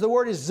zoos, the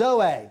word is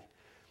zoe.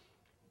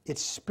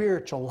 It's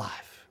spiritual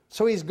life.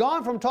 So He's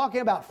gone from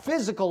talking about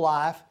physical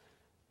life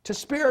to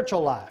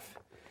spiritual life.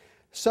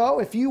 So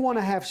if you want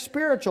to have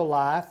spiritual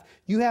life,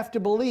 you have to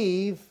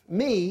believe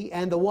me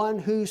and the one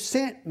who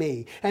sent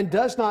me, and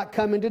does not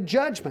come into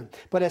judgment,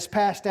 but has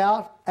passed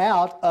out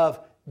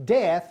of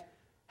death,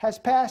 has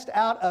passed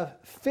out of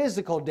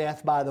physical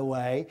death, by the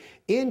way,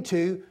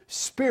 into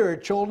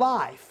spiritual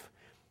life.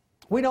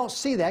 We don't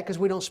see that because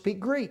we don't speak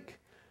Greek.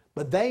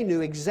 But they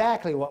knew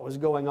exactly what was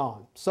going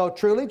on. So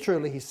truly,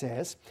 truly, He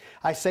says,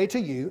 I say to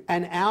you,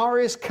 an hour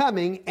is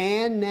coming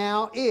and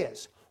now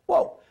is.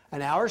 Whoa,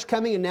 an hour is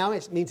coming and now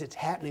is means it's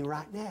happening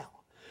right now.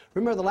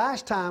 Remember the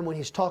last time when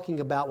He's talking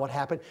about what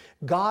happened,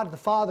 God the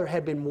Father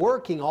had been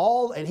working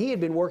and He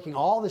had been working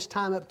all this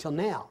time up till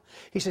now.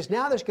 He says,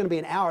 now there's going to be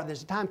an hour,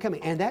 there's a time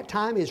coming, and that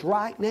time is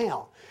right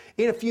now.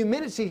 In a few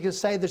minutes He can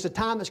say there's a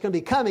time that's going to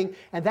be coming,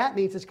 and that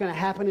means it's going to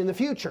happen in the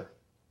future.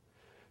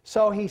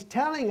 So He's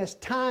telling us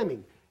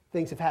timing.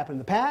 Things have happened in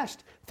the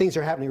past, things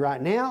are happening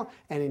right now,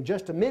 and in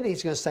just a minute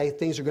He's going to say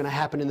things are going to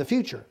happen in the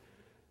future.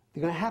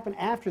 They're going to happen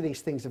after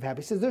these things have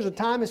happened. He says there's a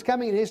time is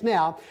coming and is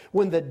now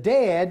when the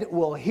dead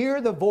will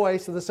hear the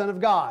voice of the Son of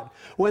God.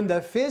 When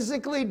the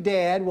physically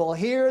dead will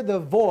hear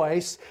the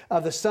voice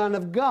of the Son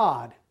of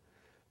God.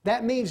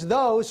 That means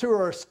those who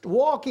are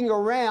walking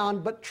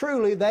around, but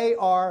truly they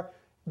are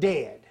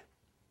dead.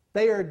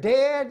 They are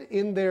dead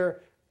in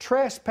their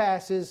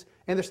trespasses.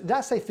 And did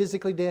I say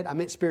physically dead? I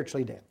meant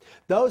spiritually dead.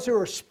 Those who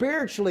are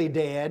spiritually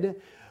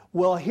dead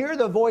will hear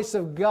the voice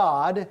of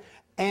God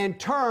and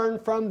turn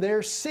from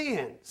their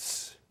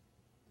sins.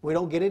 We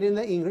don't get it in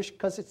the English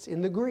because it's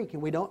in the Greek,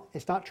 and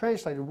it's not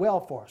translated well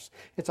for us.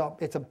 It's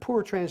a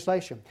poor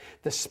translation.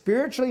 The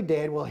spiritually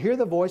dead will hear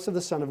the voice of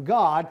the Son of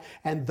God,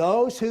 and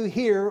those who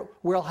hear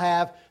will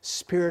have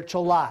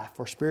spiritual life,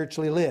 or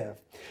spiritually live.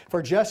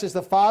 For just as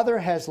the Father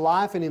has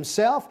life in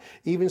Himself,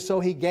 even so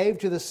He gave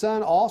to the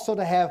Son also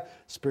to have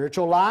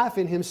spiritual life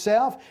in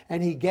Himself,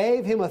 and He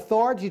gave Him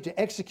authority to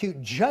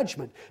execute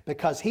judgment,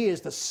 because He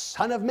is the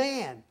Son of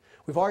Man.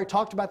 We've already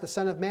talked about the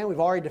Son of Man.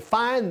 We've already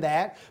defined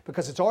that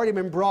because it's already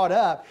been brought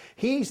up.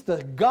 He's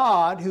the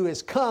God who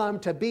has come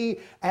to be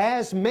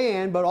as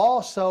man, but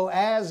also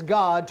as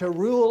God to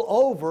rule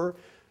over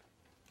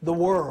the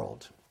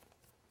world.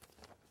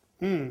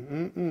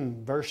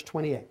 Verse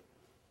 28.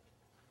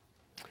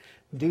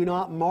 Do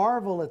not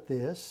marvel at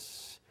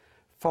this,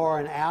 for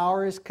an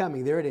hour is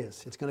coming. There it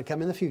is. It's going to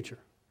come in the future.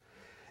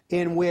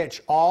 In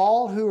which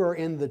all who are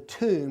in the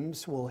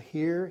tombs will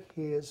hear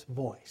His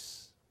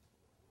voice.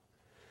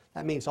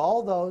 That means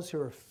all those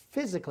who are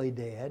physically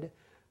dead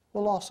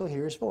will also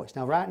hear His voice.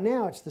 Now, right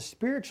now, it's the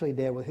spiritually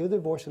dead will hear their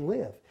voice and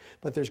live.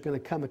 But there's going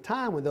to come a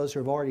time when those who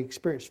have already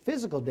experienced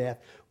physical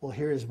death will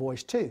hear His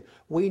voice too.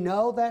 We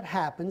know that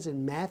happens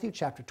in Matthew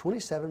chapter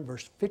 27,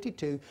 verse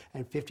 52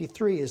 and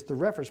 53 is the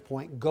reference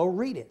point. Go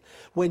read it.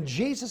 When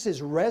Jesus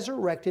is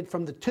resurrected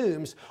from the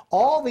tombs,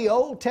 all the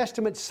Old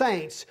Testament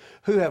saints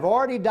who have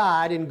already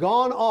died and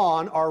gone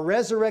on are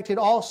resurrected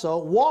also,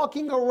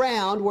 walking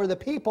around where the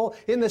people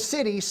in the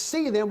city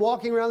see them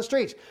walking around the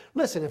streets.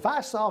 Listen, if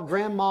I saw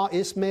Grandma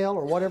Ismail,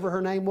 or whatever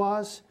her name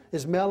was,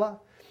 Ismella,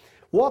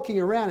 walking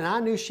around and I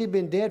knew she'd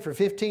been dead for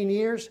 15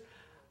 years,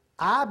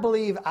 I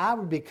believe I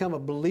would become a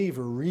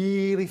believer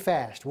really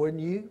fast,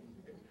 wouldn't you?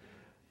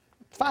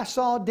 If I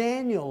saw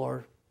Daniel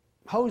or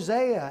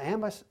Hosea,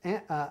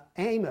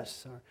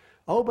 Amos or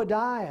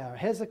Obadiah or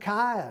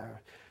Hezekiah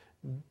or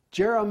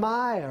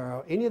Jeremiah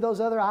or any of those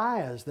other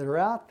ayahs that are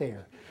out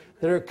there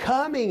that are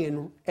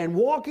coming and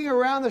walking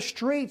around the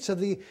streets of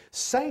the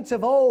saints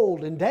of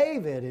old and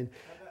David and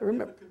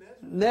remember,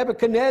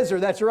 Nebuchadnezzar,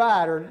 that's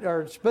right,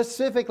 or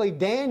specifically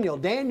Daniel.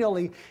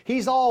 Daniel,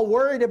 he's all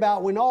worried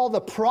about when all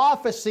the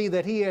prophecy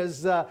that he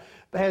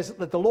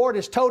that the Lord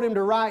has told him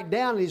to write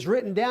down, and he's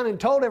written down and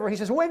told everyone. He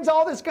says, when's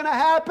all this going to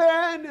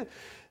happen?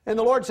 And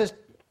the Lord says,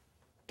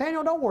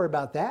 Daniel, don't worry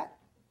about that.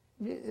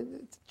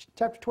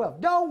 Chapter 12,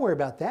 don't worry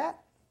about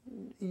that.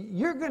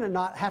 You're going to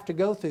not have to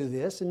go through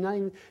this,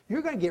 and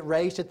you're going to get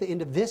raised at the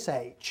end of this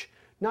age,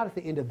 not at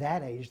the end of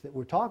that age that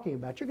we're talking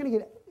about. You're going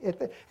to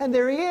get, and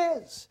there he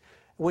is.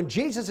 When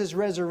Jesus is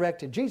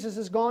resurrected, Jesus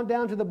has gone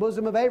down to the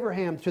bosom of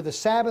Abraham, to the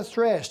Sabbath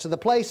rest, to the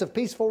place of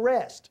peaceful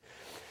rest.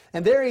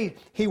 And there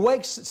he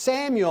wakes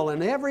Samuel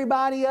and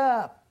everybody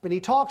up, and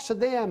he talks to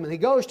them, and he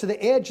goes to the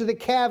edge of the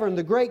cavern,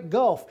 the great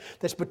gulf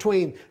that's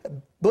between the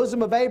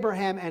bosom of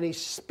Abraham, and he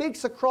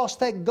speaks across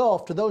that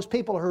gulf to those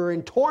people who are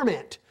in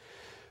torment,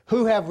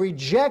 who have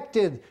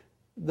rejected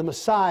the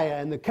Messiah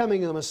and the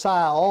coming of the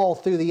Messiah all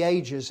through the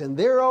ages. And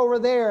they're over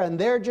there, and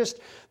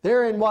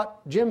they're in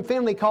what Jim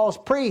Finley calls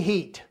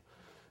preheat.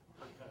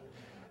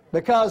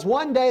 Because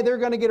one day they're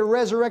going to get a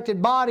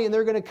resurrected body, and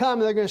they're going to come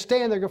and they're going to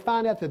stand, they're going to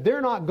find out that they're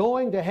not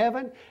going to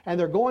heaven, and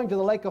they're going to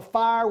the lake of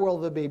fire where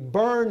there'll be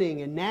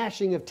burning and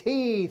gnashing of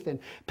teeth and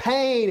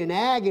pain and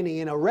agony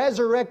in a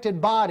resurrected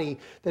body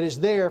that is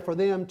there for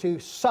them to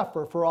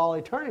suffer for all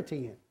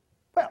eternity in.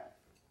 Well,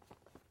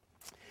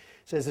 it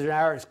says that an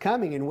hour is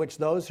coming in which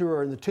those who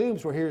are in the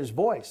tombs will hear His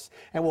voice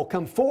and will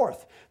come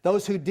forth.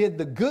 Those who did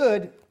the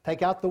good,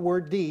 take out the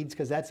word deeds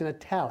because that's in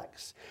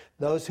italics.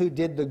 Those who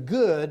did the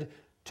good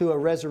to a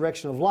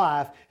resurrection of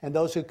life, and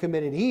those who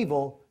committed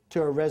evil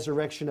to a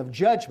resurrection of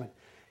judgment.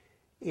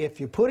 If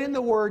you put in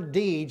the word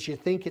deeds, you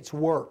think it's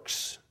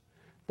works.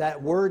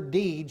 That word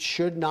deeds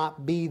should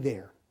not be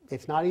there.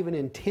 It's not even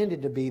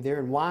intended to be there,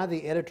 and why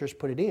the editors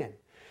put it in.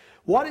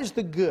 What is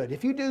the good?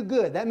 If you do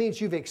good, that means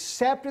you've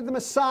accepted the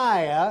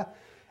Messiah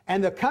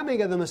and the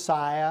coming of the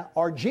Messiah,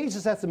 or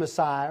Jesus as the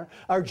Messiah,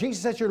 or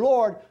Jesus as your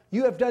Lord.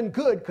 You have done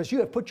good because you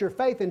have put your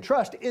faith and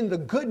trust in the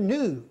good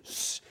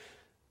news,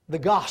 the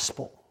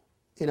gospel.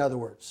 In other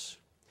words.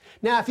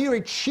 Now, if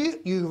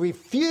you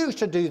refuse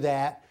to do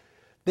that,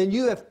 then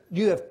you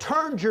have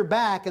turned your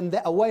back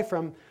and away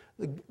from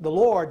the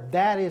Lord.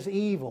 That is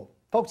evil.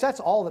 Folks,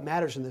 that's all that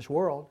matters in this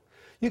world.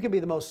 You can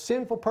be the most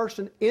sinful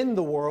person in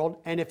the world,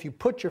 and if you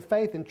put your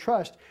faith and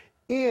trust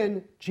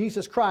in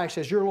Jesus Christ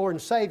as your Lord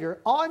and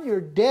Savior, on your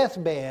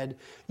deathbed,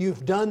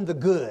 you've done the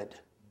good.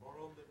 Or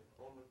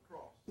on the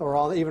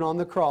cross. Or even on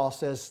the cross,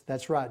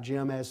 that's right,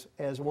 Jim, as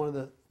one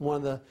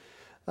of the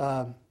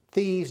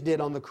thieves did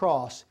on the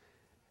cross.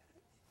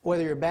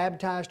 Whether you're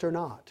baptized or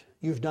not,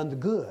 you've done the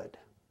good.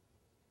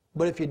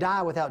 But if you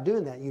die without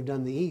doing that, you've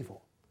done the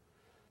evil.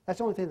 That's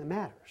the only thing that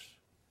matters.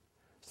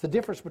 It's the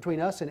difference between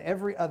us and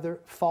every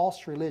other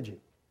false religion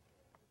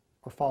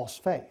or false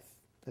faith.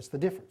 That's the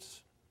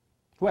difference.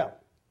 Well,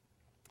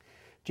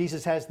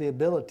 Jesus has the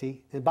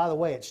ability, and by the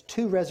way, it's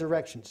 2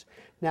 resurrections.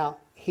 Now,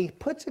 he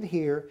puts it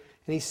here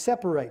and he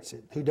separates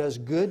it. Who does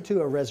good to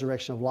a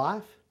resurrection of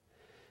life,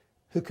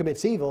 who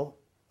commits evil,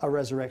 a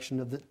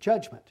resurrection of the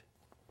judgment.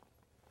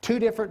 2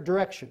 different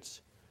directions,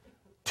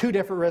 2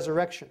 different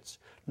resurrections.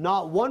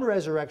 Not one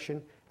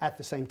resurrection at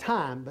the same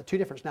time, but 2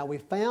 different. Now, we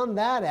found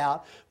that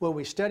out when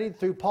we studied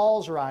through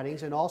Paul's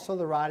writings and also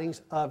the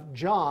writings of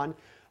John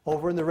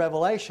over in the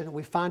Revelation.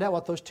 We find out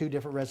what those 2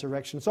 different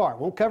resurrections are.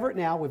 Won't cover it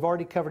now. We've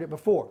already covered it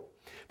before.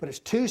 But it's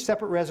 2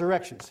 separate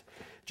resurrections.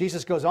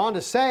 Jesus goes on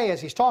to say,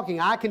 as he's talking,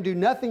 I can do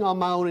nothing on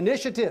my own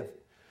initiative.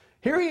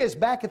 Here he is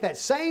back at that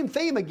same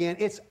theme again.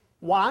 It's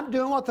why I'm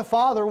doing what the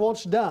Father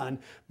wants done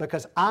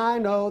because I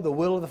know the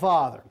will of the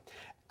Father.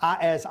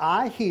 As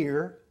I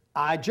hear,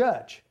 I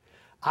judge.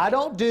 I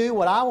don't do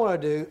what I want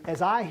to do.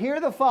 As I hear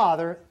the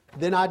Father,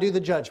 then I do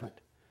the judgment.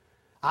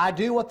 I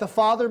do what the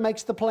Father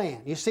makes the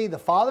plan. You see, the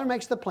Father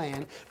makes the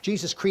plan.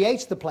 Jesus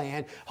creates the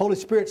plan. Holy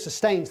Spirit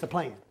sustains the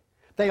plan.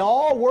 They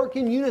all work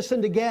in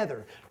unison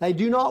together. They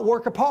do not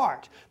work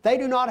apart. They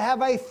do not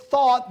have a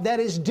thought that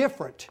is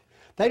different.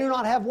 They do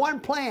not have one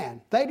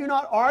plan. They do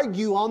not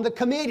argue on the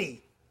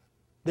committee.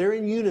 They're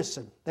in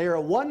unison. They are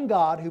one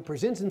God who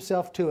presents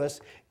Himself to us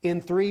in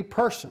 3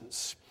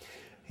 persons.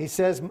 He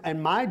says,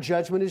 and my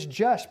judgment is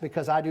just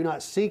because I do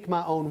not seek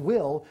my own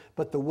will,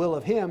 but the will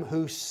of Him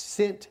who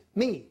sent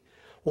me.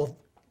 Well,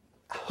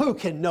 who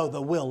can know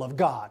the will of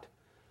God?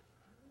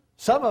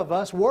 Some of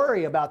us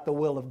worry about the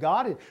will of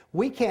God, and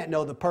we can't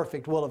know the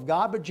perfect will of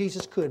God, but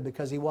Jesus could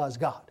because He was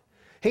God.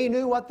 He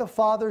knew what the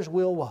Father's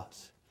will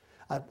was.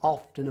 I'm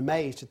often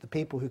amazed at the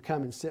people who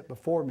come and sit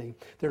before me.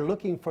 They're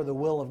looking for the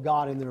will of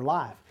God in their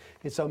life.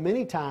 And so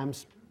many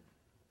times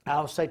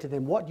I'll say to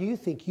them, what do you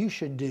think you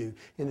should do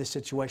in this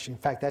situation? In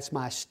fact, that's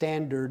my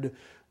standard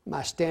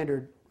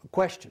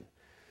question.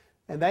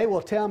 And they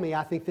will tell me,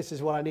 I think this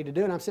is what I need to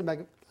do. And I'm sitting back,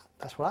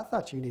 that's what I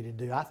thought you needed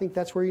to do. I think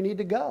that's where you need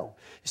to go.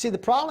 You see, the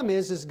problem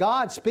is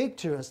God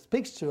speaks to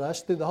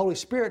us through the Holy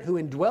Spirit who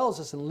indwells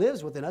us and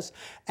lives within us.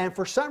 And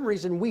for some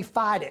reason, we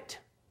fight it.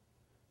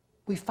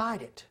 we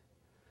fight it.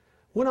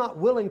 We're not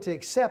willing to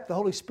accept the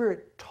Holy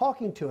Spirit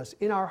talking to us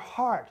in our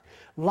heart,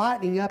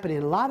 lightening up and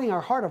enlightening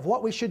our heart of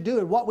what we should do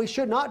and what we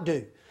should not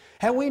do.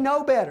 And we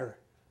know better.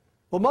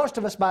 Well, most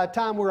of us, by the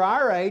time we're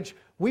our age,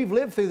 we've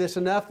lived through this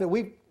enough that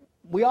we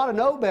ought to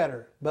know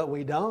better, but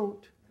we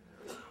don't.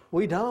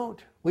 We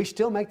don't. We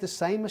still make the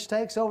same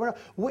mistakes over and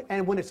over.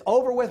 And when it's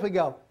over with, we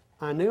go,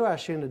 I knew I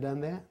shouldn't have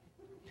done that.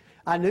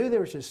 I knew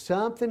there was just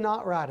something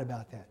not right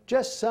about that.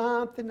 Just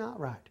something not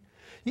right.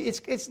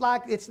 It's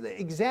like the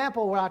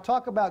example where I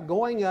talk about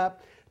going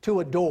up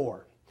to a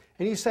door.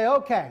 And you say,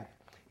 okay,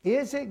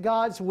 is it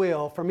God's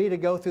will for me to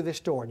go through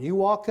this door? And you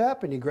walk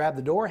up and you grab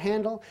the door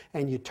handle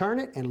and you turn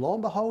it, and lo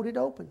and behold, it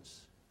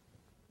opens.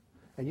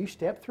 And you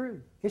step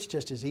through. It's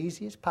just as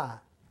easy as pie.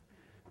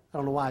 I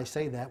don't know why I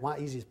say that. Why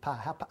easy as pie?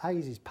 How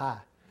easy is pie?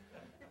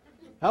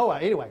 Oh,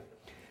 anyway.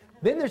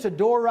 Then there's a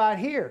door right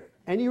here.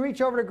 And you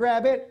reach over to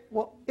grab it.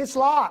 Well, it's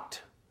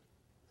locked.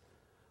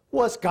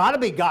 Well, it's got to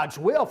be God's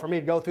will for me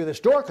to go through this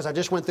door because I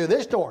just went through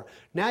this door.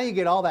 Now you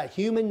get all that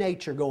human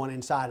nature going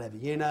inside of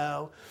you, you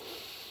know.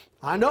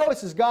 I know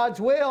this is God's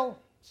will.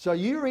 So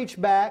you reach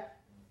back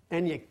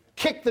and you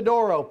kick the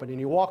door open and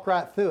you walk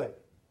right through it.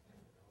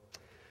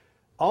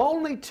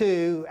 Only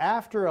to,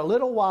 after a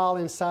little while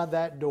inside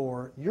that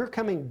door, you're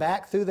coming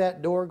back through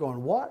that door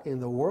going, what in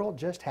the world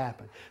just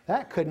happened?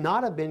 That could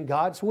not have been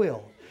God's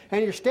will.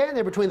 And you're standing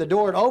there between the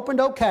door that opened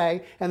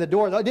okay and the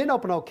door that didn't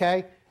open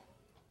okay.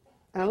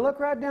 And I look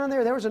right down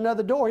there was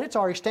another door, and it's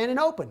already standing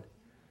open.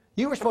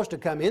 You were supposed to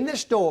come in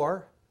this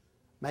door,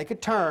 make a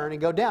turn,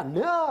 and go down.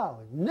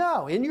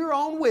 No. In your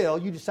own will,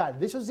 you decided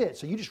this was it.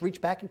 So you just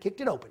reached back and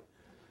kicked it open.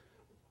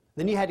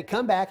 Then you had to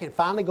come back and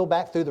finally go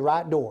back through the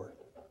right door.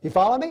 You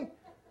follow me?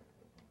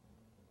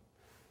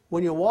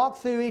 When you walk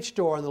through each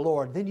door in the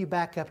Lord, then you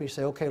back up and you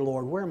say, okay,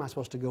 Lord, where am I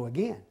supposed to go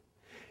again?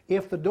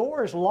 If the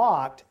door is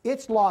locked,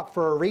 it's locked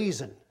for a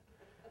reason.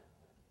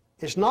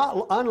 It's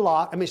not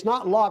unlocked. It's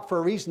not locked for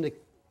a reason to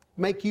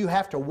make you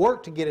have to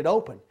work to get it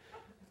open.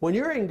 When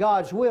you're in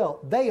God's will,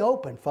 they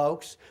open,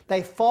 folks.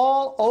 They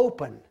fall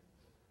open.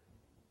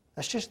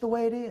 That's just the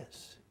way it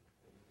is.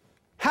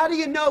 How do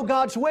you know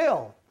God's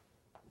will?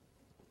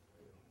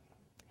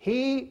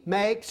 He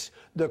makes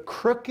the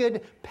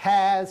crooked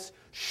paths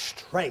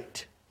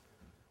straight.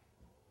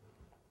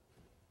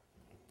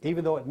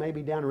 Even though it may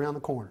be down around the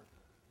corner.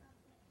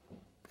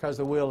 Because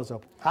the will is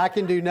open. I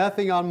can do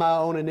nothing on my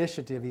own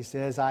initiative, he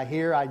says. I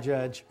hear, I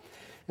judge.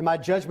 And my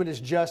judgment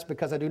is just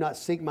because I do not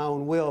seek my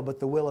own will,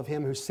 but the will of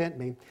him who sent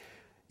me.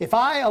 If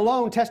I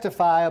alone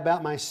testify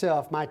about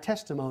myself, my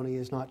testimony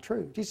is not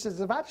true. Jesus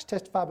says, if I just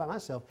testify about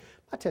myself,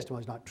 my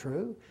testimony is not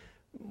true.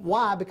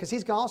 Why? Because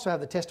he's going to also have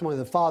the testimony of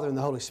the Father and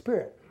the Holy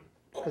Spirit.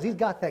 Because he's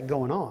got that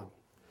going on.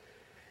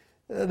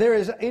 There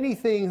is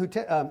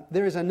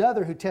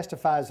another who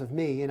testifies of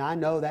me, and I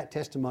know that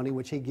testimony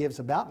which he gives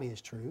about me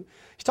is true.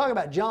 He's talking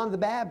about John the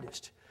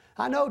Baptist.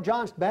 I know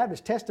John the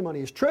Baptist's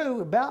testimony is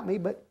true about me,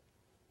 but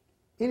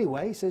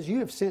anyway, he says, you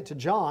have sent to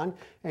John,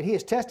 and he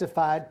has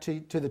testified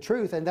to the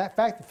truth. And that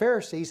fact, the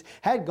Pharisees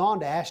had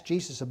gone to ask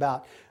Jesus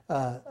about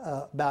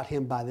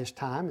him by this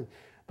time.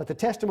 But the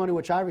testimony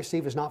which I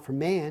receive is not from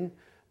man,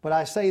 but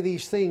I say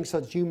these things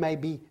so that you may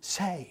be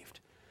saved.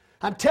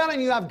 I'm telling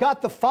you, I've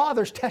got the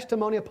Father's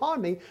testimony upon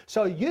me,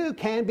 so you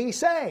can be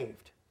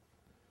saved.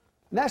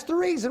 And that's the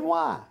reason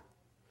why.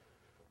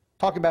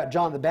 Talking about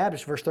John the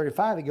Baptist, verse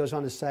 35, he goes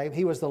on to say,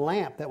 he was the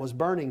lamp that was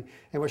burning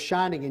and was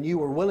shining, and you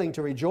were willing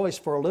to rejoice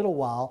for a little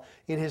while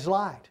in his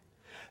light.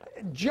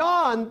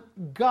 John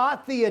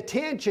got the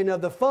attention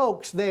of the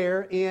folks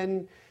there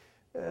in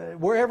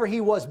wherever he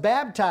was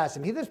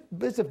baptizing.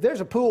 If there's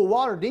a pool of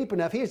water deep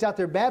enough, he's out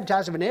there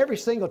baptizing, and every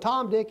single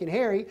Tom, Dick, and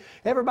Harry,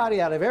 everybody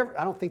out of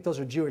I don't think those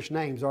are Jewish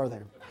names, are they?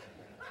 And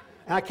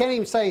I can't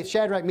even say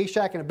Shadrach,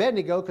 Meshach, and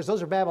Abednego because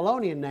those are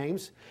Babylonian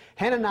names.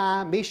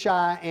 Hananiah,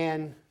 Mishael,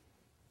 and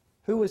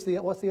what's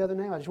the other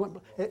name?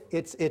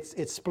 It's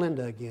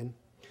Splenda again.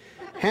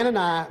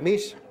 Hananiah,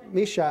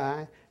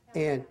 Mishael,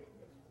 and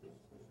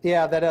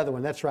yeah, that other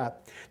one. That's right.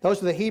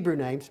 Those are the Hebrew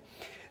names.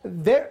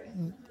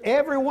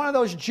 Every one of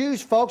those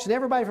Jews folks and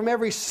everybody from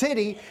every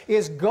city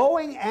is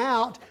going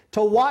out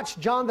to watch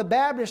John the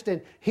Baptist,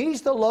 and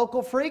he's the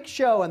local freak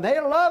show, and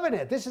they're loving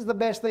it. This is the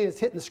best thing that's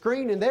hitting the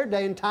screen in their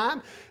day and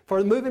time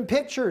for moving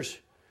pictures.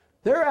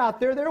 They're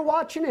out there, they're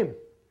watching him,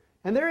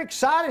 and they're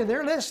excited, and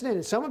they're listening,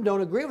 and some of them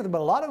don't agree with him,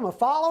 but a lot of them are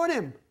following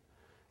him.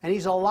 And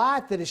he's a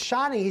light that is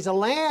shining. He's a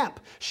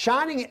lamp,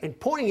 shining and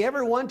pointing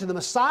everyone to the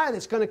Messiah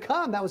that's going to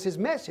come. That was his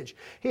message.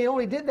 He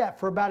only did that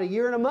for about a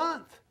year and a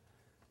month.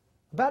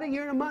 About a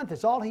year and a month,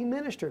 that's all he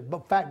ministered.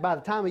 But in fact, by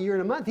the time a year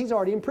and a month, he's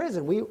already in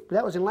prison.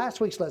 That was in last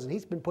week's lesson.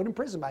 He's been put in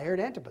prison by Herod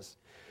Antipas.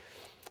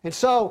 And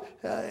so,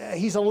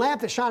 he's a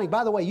lamp that's shining.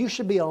 By the way, you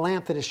should be a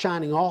lamp that is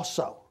shining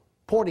also,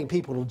 pointing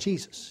people to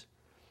Jesus.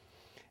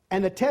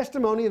 And the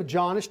testimony of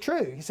John is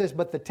true. He says,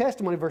 but the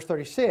testimony, verse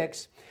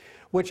 36,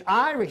 which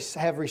I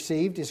have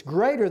received is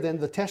greater than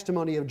the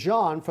testimony of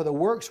John, for the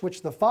works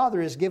which the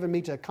Father has given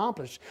me to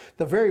accomplish,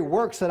 the very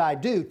works that I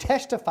do,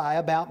 testify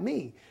about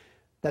me.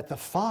 that the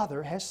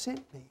Father has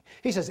sent me.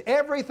 He says,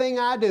 everything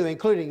I do,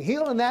 including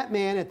healing that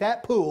man at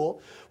that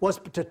pool, was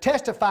to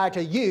testify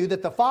to you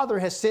that the Father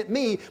has sent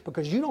me,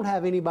 because you don't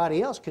have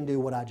anybody else can do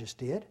what I just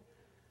did.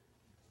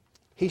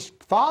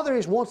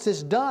 Father wants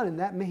this done,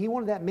 and he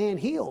wanted that man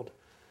healed.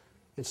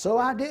 And so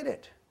I did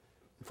it.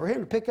 For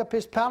him to pick up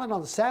his pallet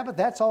on the Sabbath,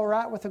 that's all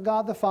right with the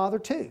God the Father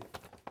too.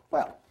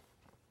 Well,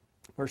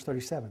 verse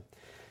 37.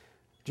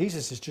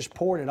 Jesus is just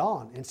pouring it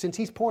on. And since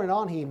he's pouring it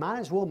on, he might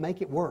as well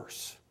make it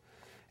worse.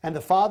 And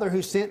the Father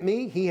who sent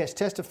me, he has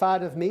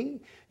testified of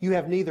me. You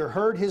have neither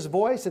heard his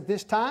voice at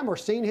this time or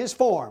seen his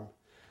form.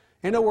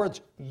 In other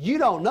words, you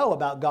don't know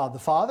about God the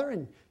Father,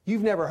 and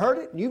you've never heard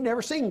it, and you've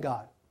never seen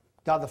God.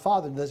 God the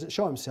Father doesn't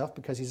show himself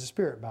because he's a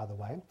spirit, by the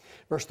way.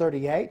 Verse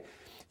 38,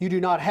 you do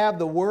not have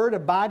the word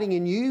abiding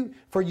in you,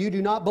 for you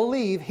do not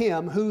believe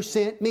him who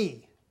sent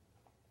me.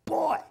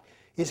 Boy,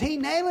 is he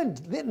nailing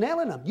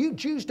them. You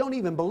Jews don't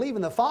even believe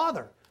in the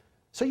Father,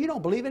 so you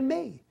don't believe in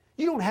me.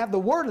 You don't have the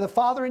word of the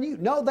Father in you.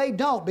 No, they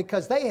don't,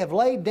 because they have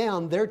laid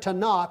down their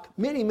Tanakh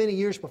many, many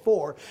years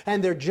before,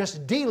 and they're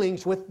just dealing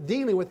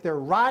with their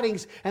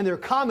writings and their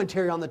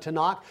commentary on the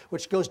Tanakh,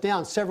 which goes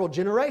down several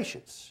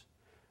generations.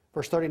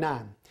 Verse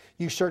 39,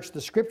 you search the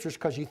Scriptures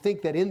because you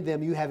think that in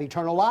them you have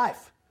eternal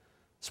life.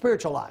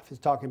 Spiritual life he's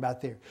talking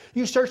about there.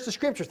 You search the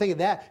Scriptures thinking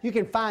that you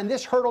can find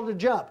this hurdle to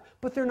jump,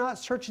 but they're not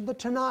searching the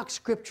Tanakh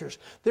Scriptures.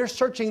 They're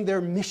searching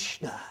their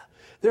Mishnah.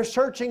 They're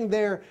searching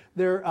their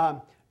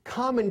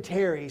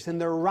commentaries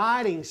and their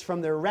writings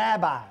from their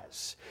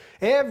rabbis.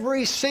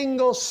 Every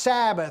single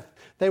Sabbath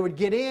they would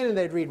get in and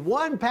they'd read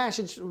one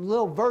passage, a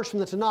little verse from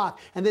the Tanakh,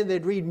 and then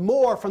they'd read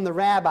more from the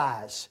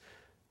rabbis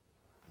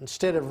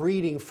instead of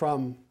reading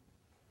from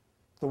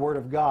the Word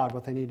of God,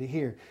 what they need to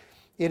hear.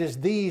 It is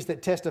these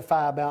that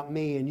testify about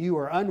me, and you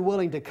are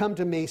unwilling to come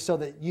to me so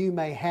that you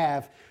may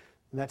have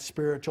that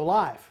spiritual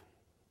life.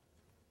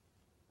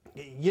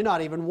 You're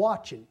not even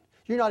watching.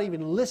 You're not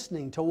even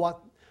listening to what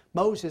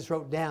Moses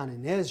wrote down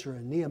in Ezra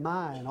and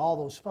Nehemiah and all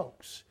those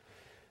folks.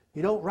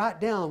 You don't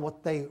write down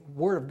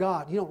Word of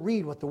God. You don't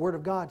read what the Word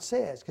of God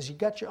says, because you've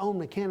got your own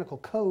mechanical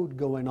code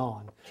going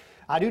on.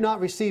 I do not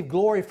receive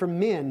glory from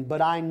men,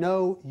 but I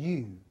know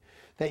you,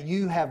 that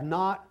you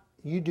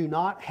do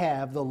not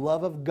have the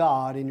love of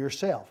God in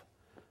yourself.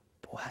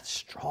 Boy, that's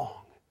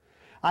strong.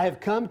 I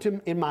have come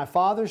in my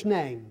Father's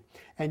name,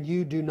 and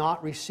you do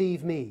not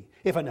receive me.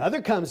 If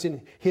another comes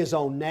in his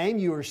own name,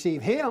 you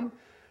receive him.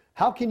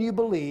 How can you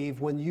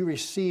believe when you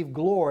receive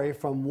glory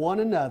from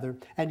one another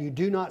and you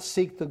do not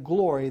seek the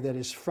glory that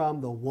is from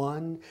the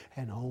one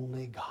and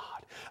only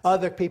God?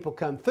 Other people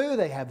come through,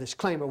 they have this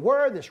claim of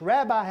word, this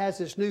rabbi has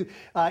this new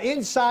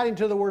insight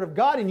into the Word of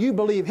God, and you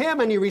believe him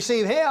and you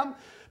receive him,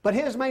 but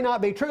his may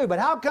not be true. But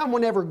how come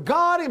whenever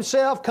God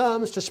himself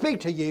comes to speak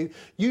to you,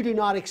 you do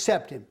not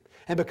accept him?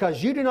 And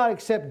because you do not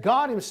accept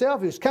God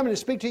himself who's coming to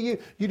speak to you,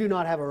 you do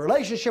not have a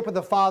relationship with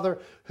the Father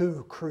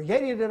who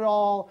created it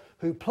all,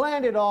 who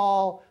planned it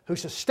all, who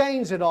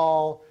sustains it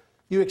all.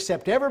 You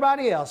accept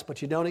everybody else,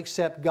 but you don't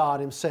accept God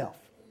himself.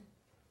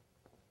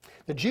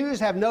 The Jews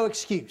have no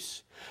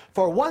excuse.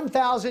 For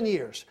 1,000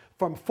 years,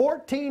 from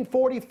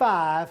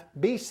 1445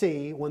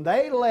 BC, when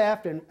they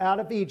left out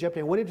of Egypt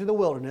and went into the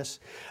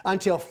wilderness,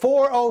 until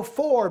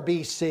 404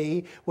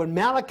 BC, when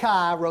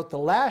Malachi wrote the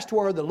last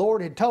word the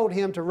Lord had told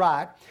him to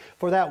write,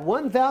 for that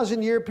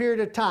 1,000-year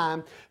period of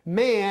time,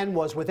 man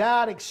was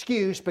without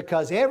excuse,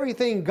 because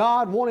everything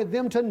God wanted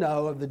them to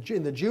know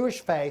in the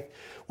Jewish faith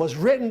was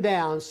written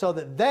down so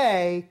that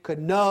they could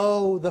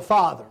know the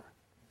Father.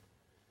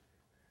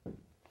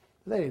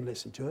 They didn't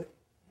listen to it.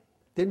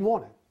 Didn't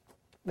want it.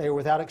 They were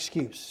without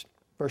excuse.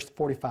 Verse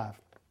 45.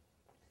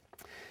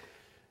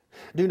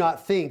 Do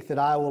not think that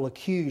I will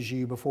accuse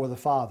you before the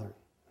Father.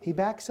 He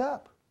backs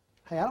up.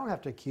 Hey, I don't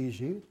have to accuse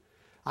you.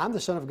 I'm the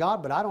Son of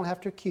God, but I don't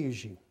have to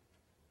accuse you.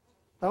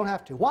 I don't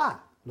have to. Why?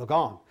 Look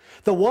on.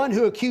 The one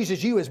who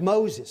accuses you is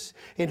Moses,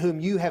 in whom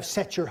you have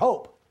set your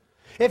hope.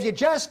 If you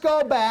just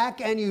go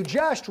back and you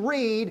just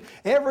read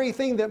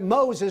everything that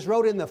Moses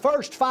wrote in the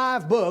first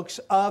 5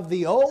 books of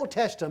the Old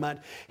Testament,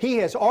 he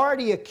has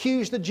already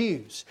accused the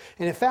Jews.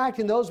 And in fact,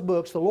 in those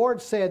books, the Lord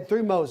said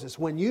through Moses,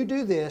 when you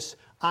do this,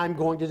 I'm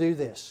going to do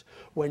this.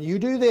 When you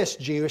do this,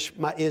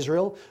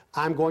 Israel,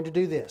 I'm going to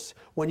do this.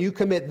 When you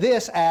commit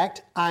this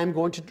act, I'm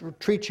going to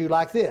treat you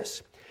like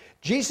this.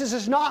 Jesus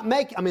is not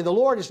the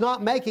Lord is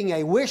not making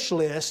a wish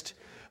list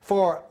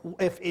for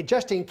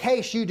just in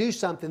case you do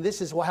something,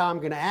 this is how I'm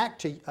going to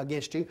act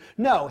against you.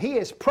 No, he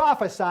is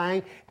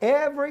prophesying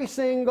every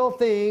single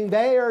thing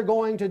they are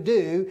going to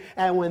do,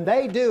 and when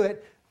they do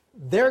it,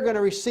 they're going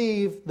to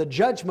receive the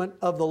judgment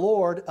of the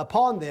Lord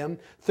upon them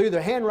through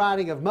the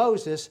handwriting of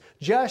Moses,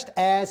 just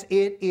as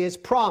it is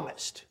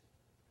promised.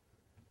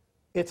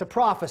 It's a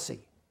prophecy.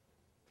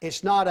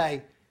 It's not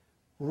a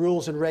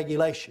rules and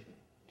regulation.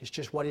 It's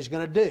just what he's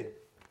going to do.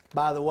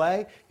 By the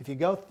way, if you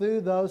go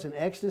through those in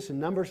Exodus and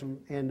Numbers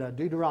and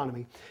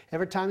Deuteronomy,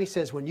 every time he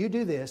says, when you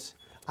do this,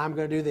 I'm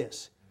going to do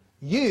this.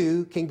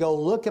 You can go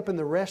look up in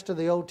the rest of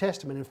the Old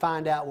Testament and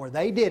find out where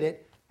they did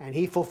it, and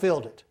he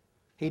fulfilled it.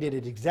 He did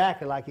it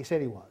exactly like he said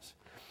he was.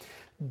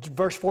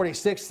 Verse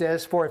 46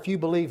 says, for if you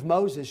believe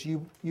Moses,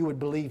 you would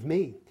believe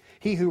me,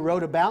 he who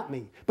wrote about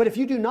me. But if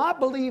you do not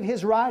believe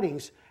his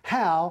writings,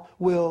 how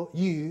will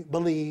you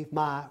believe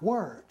my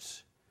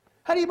words?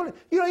 How do you believe?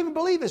 You don't even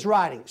believe his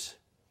writings.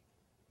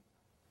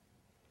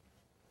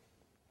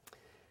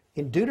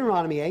 In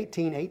Deuteronomy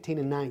 18, 18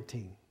 and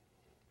 19,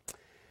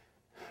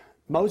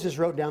 Moses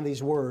wrote down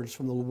these words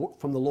from the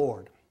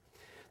Lord.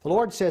 The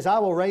Lord says, I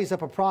will raise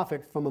up a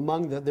prophet from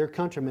among their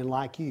countrymen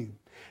like you,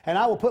 and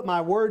I will put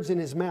my words in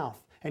his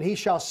mouth, and he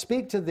shall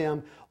speak to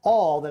them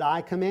all that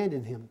I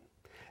commanded him.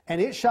 And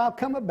it shall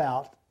come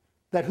about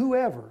that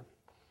whoever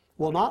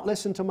will not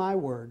listen to my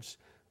words,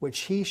 which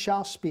he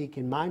shall speak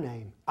in my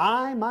name,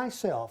 I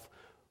myself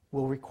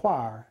will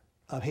require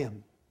of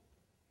him.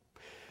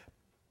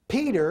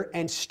 Peter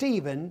and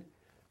Stephen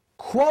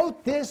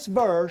quote this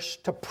verse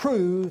to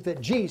prove that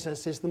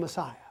Jesus is the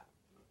Messiah.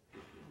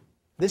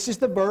 This is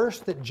the verse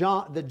that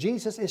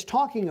Jesus is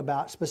talking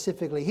about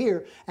specifically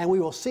here, and we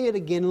will see it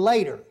again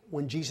later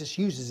when Jesus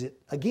uses it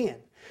again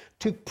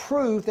to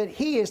prove that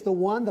he is the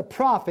one, the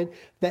prophet,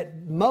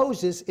 that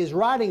Moses is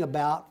writing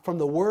about from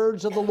the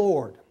words of the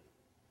Lord.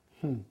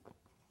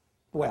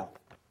 Well,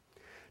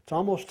 it's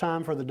almost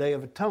time for the Day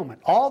of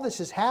Atonement. All this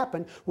has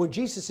happened when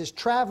Jesus is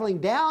traveling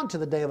down to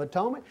the Day of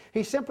Atonement.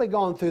 He's simply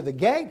gone through the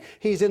gate.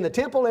 He's in the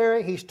temple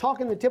area. He's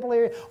talking in the temple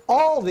area.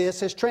 All this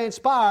has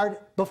transpired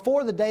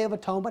before the Day of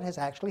Atonement has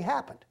actually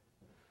happened.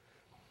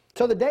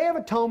 So the Day of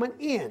Atonement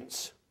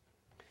ends,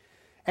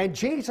 and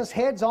Jesus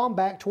heads on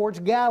back towards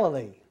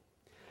Galilee.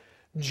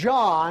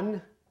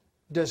 John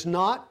does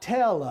not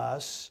tell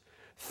us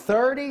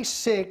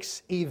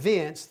 36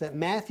 events that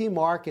Matthew,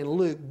 Mark, and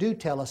Luke do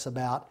tell us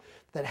about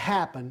that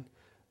happen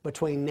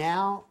between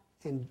now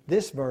and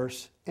this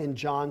verse and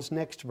John's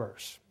next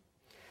verse.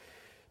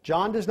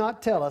 John does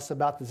not tell us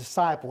about the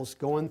disciples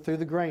going through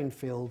the grain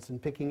fields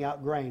and picking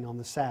out grain on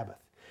the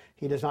Sabbath.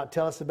 He does not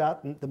tell us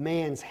about the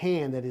man's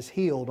hand that is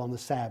healed on the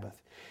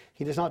Sabbath.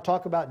 He does not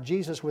talk about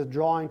Jesus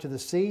withdrawing to the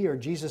sea or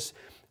Jesus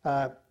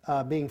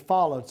being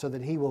followed so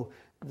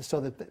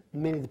that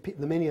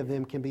many of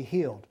them can be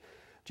healed.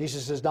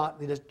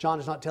 John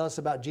does not tell us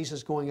about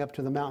Jesus going up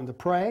to the mountain to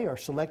pray or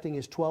selecting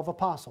his 12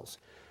 apostles.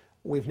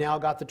 We've now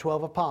got the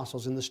 12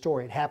 apostles in the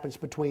story. It happens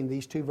between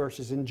these two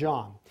verses in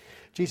John.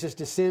 Jesus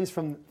descends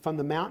from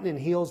the mountain and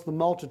heals the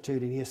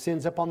multitude, and he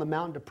ascends up on the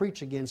mountain to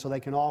preach again so they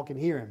all can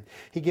hear him.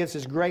 He gives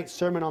his great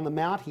sermon on the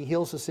mount. He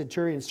heals the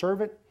centurion's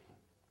servant.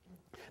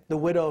 The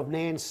widow of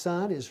Nain's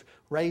son is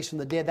raised from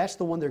the dead. That's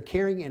the one they're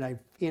carrying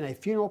in a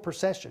funeral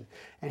procession.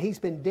 And he's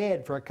been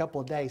dead for a couple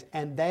of days.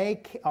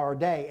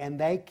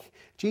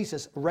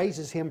 Jesus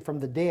raises him from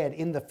the dead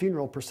in the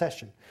funeral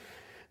procession.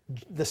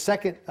 The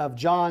second of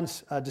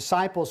John's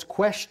disciples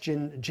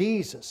question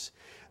Jesus.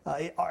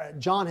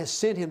 John has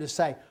sent him to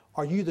say,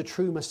 are you the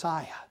true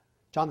Messiah?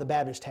 John the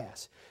Baptist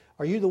has.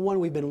 Are you the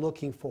one we've been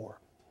looking for?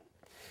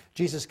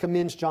 Jesus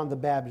commends John the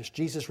Baptist.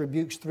 Jesus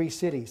rebukes 3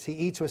 cities. He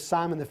eats with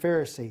Simon the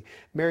Pharisee.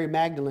 Mary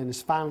Magdalene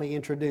is finally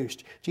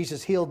introduced.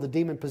 Jesus healed the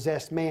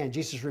demon-possessed man.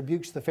 Jesus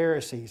rebukes the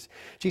Pharisees.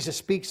 Jesus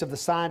speaks of the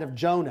sign of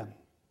Jonah.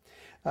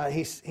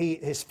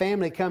 His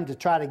family come to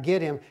try to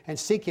get him and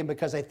seek him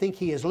because they think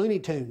he is Looney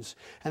Tunes,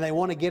 and they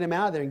want to get him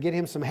out of there and get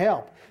him some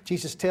help.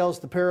 Jesus tells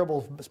the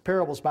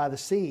parables by the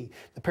sea.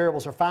 The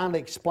parables are finally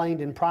explained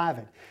in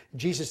private.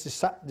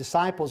 Jesus'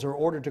 disciples are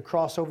ordered to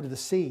cross over to the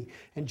sea,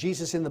 and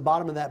Jesus in the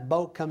bottom of that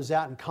boat comes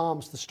out and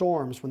calms the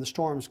storms when the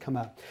storms come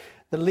up.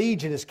 The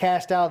legion is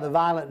cast out of the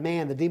violent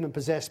man, the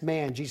demon-possessed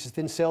man. Jesus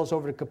then sails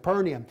over to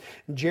Capernaum.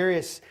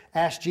 Jairus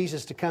asks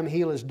Jesus to come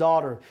heal his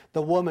daughter.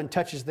 The woman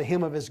touches the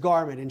hem of his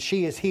garment, and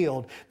she is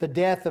healed. The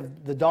death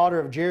of the daughter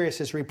of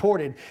Jairus is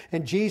reported,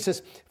 and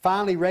Jesus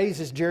finally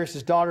raises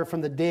Jairus' daughter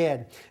from the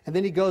dead. And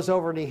then he goes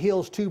over and he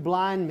heals 2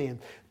 blind men.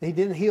 He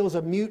then heals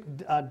a mute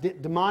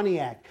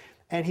demoniac.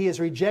 And he is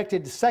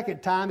rejected the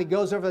second time. He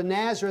goes over to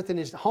Nazareth, and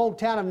his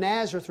hometown of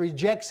Nazareth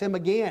rejects him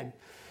again.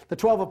 The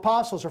 12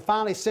 apostles are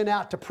finally sent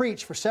out to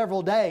preach for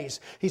several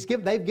days.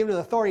 They've given the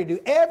authority to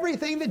do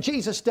everything that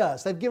Jesus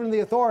does. They've given him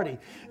the authority,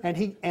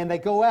 and they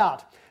go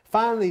out.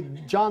 Finally,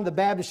 John the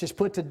Baptist is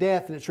put to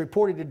death, and it's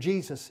reported to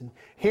Jesus. And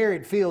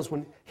Herod fears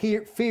when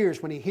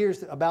he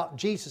hears about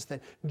Jesus that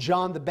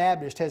John the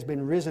Baptist has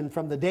been risen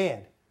from the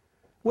dead.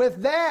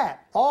 With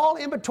that, all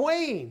in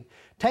between,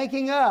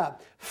 taking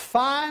up,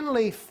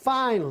 finally,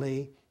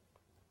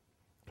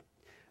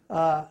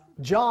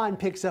 John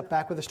picks up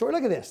back with the story.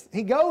 Look at this.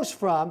 He goes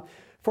from,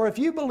 for if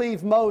you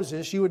believe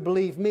Moses, you would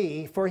believe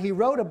me, for he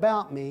wrote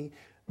about me.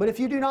 But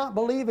if you do not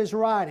believe his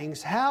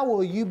writings, how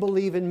will you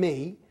believe in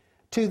me?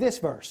 To this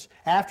verse.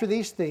 After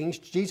these things,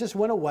 Jesus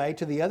went away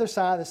to the other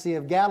side of the Sea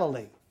of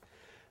Galilee.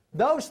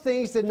 Those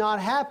things did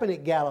not happen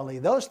at Galilee.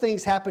 Those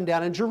things happened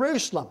down in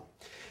Jerusalem.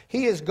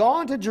 He has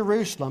gone to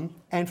Jerusalem,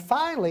 and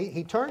finally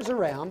he turns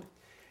around.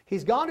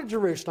 He's gone to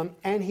Jerusalem,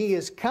 and he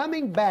is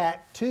coming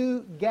back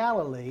to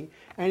Galilee,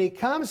 and he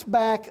comes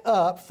back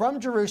up from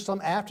Jerusalem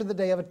after the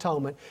Day of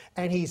Atonement,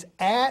 and he's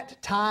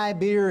at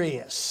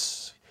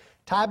Tiberias.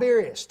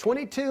 Tiberias,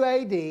 22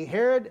 AD,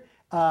 Herod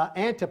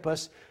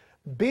Antipas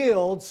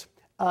builds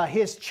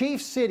his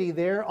chief city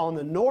there on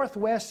the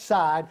northwest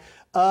side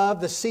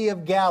of the Sea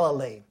of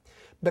Galilee.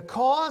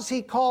 Because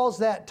he calls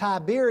that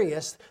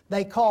Tiberias,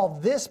 they call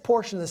this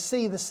portion of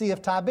the Sea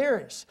of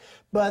Tiberias.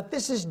 But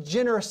this is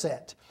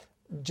Gennesaret.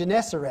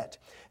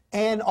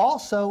 And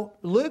also,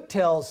 Luke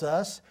tells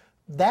us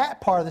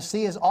that part of the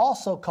sea is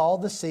also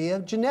called the Sea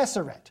of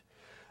Gennesaret.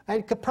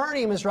 And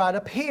Capernaum is right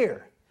up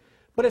here.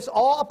 But it's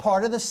all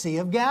part of the Sea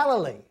of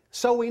Galilee.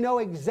 So we know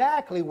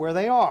exactly where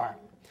they are.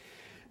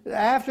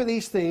 After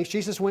these things,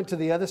 Jesus went to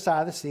the other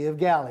side of the Sea of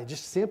Galilee.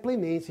 Just simply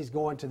means he's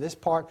going to this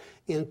part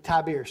in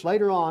Tiberias.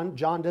 Later on,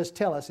 John does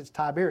tell us it's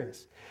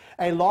Tiberias.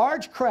 A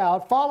large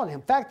crowd followed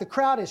him. In fact, the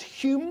crowd is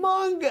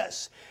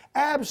humongous,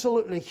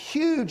 absolutely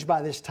huge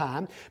by this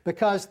time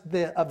because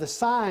of the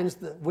signs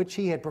which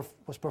he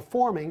was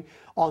performing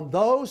on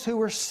those who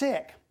were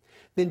sick.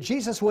 Then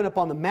Jesus went up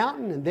on the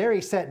mountain, and there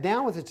he sat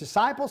down with his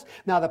disciples.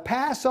 Now the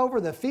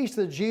Passover, the feast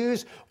of the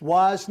Jews,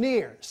 was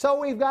near. So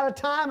we've got a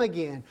time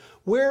again.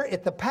 We're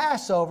at the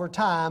Passover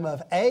time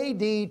of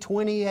AD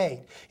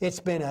 28. It's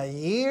been a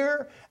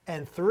year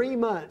and 3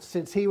 months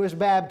since he was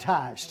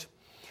baptized.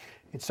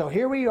 And so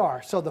here we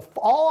are. So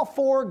all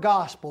four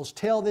Gospels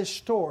tell this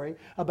story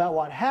about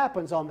what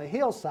happens on the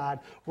hillside,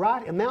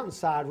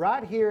 mountainside,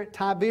 right here at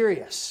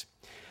Tiberias.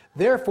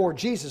 Therefore,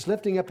 Jesus,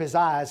 lifting up his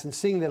eyes and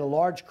seeing that a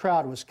large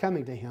crowd was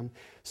coming to him,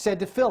 said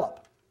to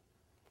Philip,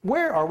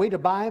 "Where are we to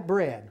buy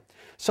bread,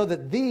 so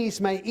that these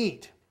may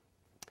eat?"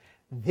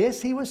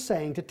 This he was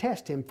saying to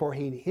test him, for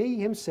he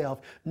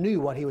himself knew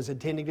what he was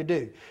intending to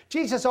do.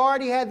 Jesus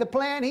already had the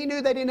plan. He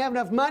knew they didn't have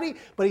enough money,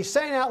 but he's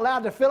saying out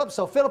loud to Philip,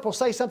 so Philip will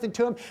say something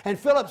to him. And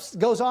Philip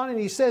goes on and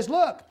he says,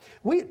 look,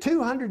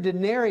 200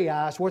 denarii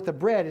worth of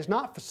bread is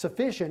not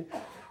sufficient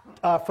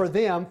for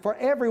them, for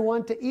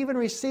everyone to even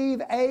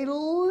receive a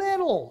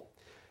little.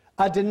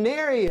 A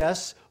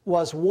denarius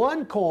was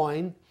 1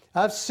 coin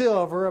of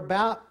silver,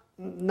 about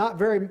not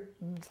very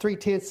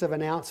 3/10 of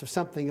an ounce of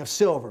something of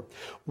silver.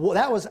 Well,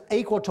 that was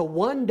equal to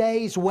 1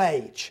 day's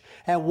wage.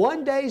 And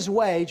 1 day's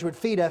wage would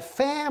feed a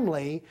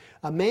family,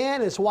 a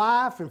man, his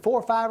wife, and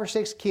 4, 5, or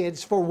 6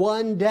 kids for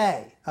 1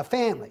 day, a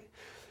family.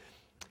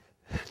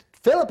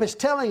 Philip is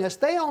telling us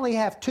they only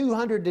have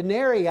 200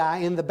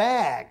 denarii in the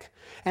bag.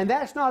 And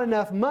that's not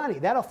enough money.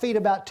 That'll feed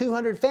about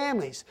 200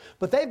 families.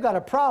 But they've got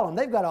a problem.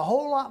 They've got a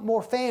whole lot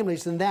more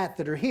families than that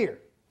are here.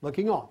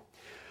 Looking on.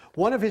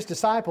 One of his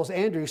disciples,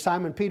 Andrew,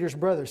 Simon Peter's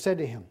brother, said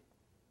to him,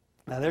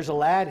 "Now there's a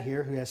lad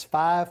here who has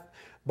 5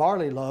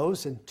 barley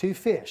loaves and 2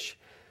 fish.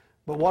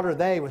 But what are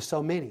they with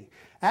so many?"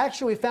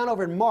 Actually, we found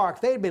over in Mark,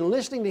 they had been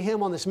listening to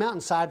him on this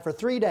mountainside for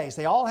 3 days.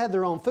 They all had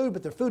their own food,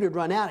 but their food had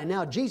run out. And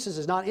now Jesus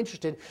is not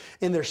interested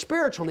in their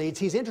spiritual needs.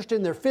 He's interested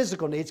in their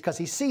physical needs because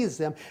he sees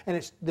them.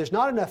 And there's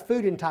not enough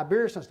food in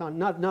Tiberias. There's not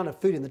enough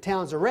food in the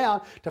towns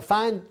around to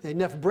find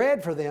enough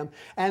bread for them.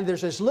 And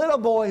there's this little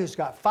boy who's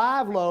got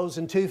 5 loaves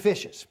and 2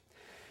 fishes.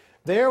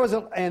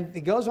 And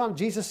it goes on,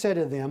 Jesus said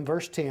to them,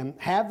 verse 10,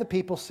 "Have the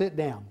people sit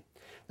down."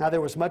 Now there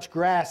was much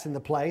grass in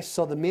the place,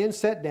 so the men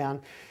sat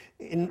down.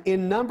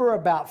 In number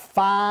about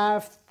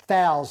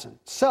 5,000.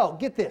 So,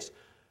 get this.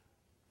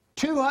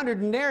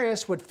 200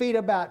 denarius would feed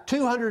about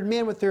 200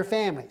 men with their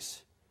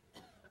families.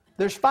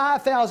 There's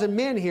 5,000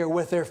 men here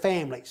with their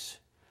families.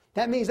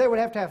 That means they would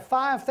have to have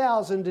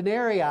 5,000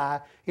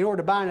 denarii in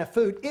order to buy enough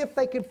food, if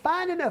they could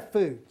find enough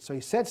food. So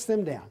he sets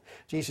them down.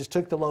 Jesus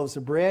took the loaves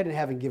of bread, and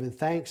having given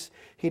thanks,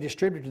 he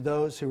distributed to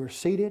those who were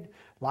seated,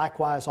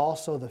 likewise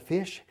also the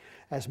fish,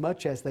 as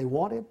much as they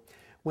wanted.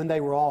 When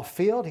they were all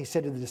filled, he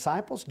said to the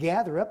disciples,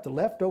 "Gather up the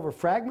leftover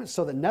fragments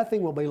so that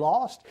nothing will be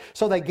lost."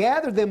 So they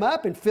gathered them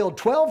up and filled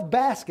 12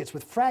 baskets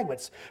with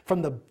fragments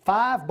from the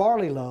 5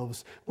 barley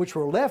loaves, which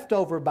were left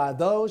over by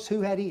those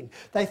who had eaten.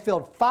 They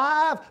filled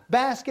 5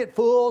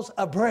 basketfuls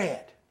of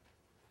bread.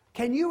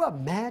 Can you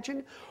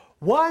imagine?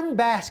 1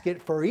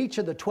 basket for each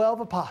of the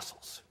 12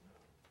 apostles.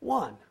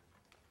 1.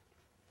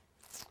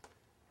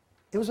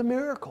 It was a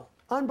miracle,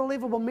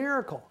 unbelievable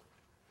miracle.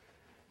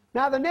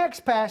 Now the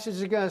next passage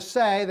is going to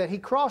say that he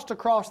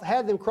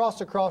had them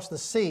cross across the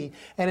sea,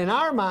 and in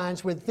our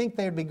minds we'd think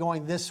they'd be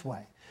going this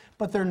way,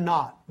 but they're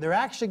not. They're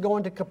actually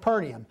going to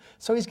Capernaum.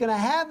 So he's going to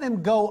have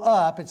them go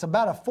up. It's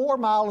about a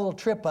 4-mile little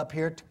trip up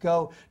here to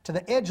go to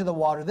the edge of the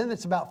water. Then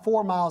it's about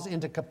 4 miles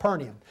into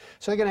Capernaum.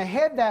 So they're going to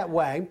head that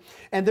way,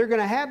 and they're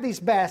going to have these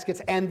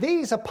baskets, and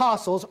these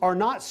apostles are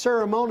not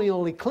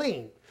ceremonially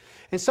clean.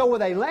 And so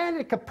when they land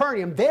at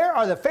Capernaum, there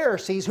are the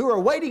Pharisees who are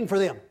waiting for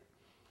them.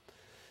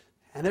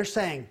 And they're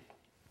saying,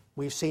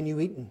 "We've seen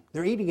you eating."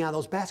 They're eating out of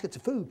those baskets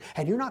of food.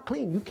 And you're not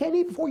clean. You can't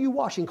eat before you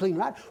wash and clean,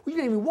 right? We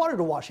didn't even water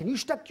to wash. And you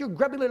stuck your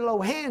grubby little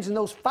old hands in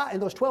those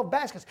 12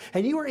 baskets.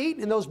 And you were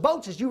eating in those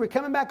boats as you were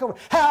coming back over.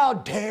 How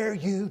dare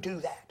you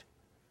do that?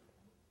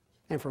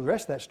 And for the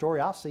rest of that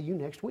story, I'll see you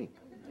next week.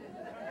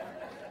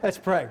 Let's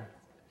pray.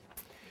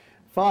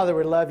 Father,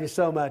 we love you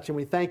so much. And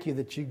we thank you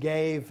that you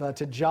gave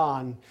to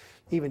John,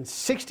 even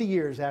 60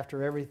 years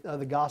after every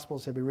other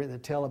Gospels have been written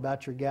that tell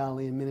about your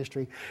Galilean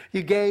ministry,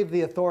 you gave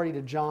the authority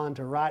to John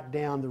to write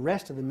down the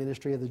rest of the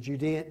ministry of the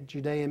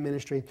Judean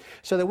ministry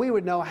so that we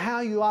would know how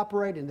you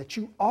operate and that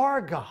you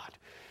are God.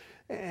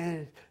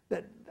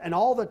 and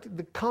all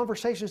the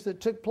conversations that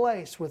took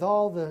place with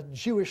all the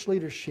Jewish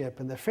leadership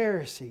and the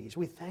Pharisees.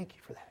 We thank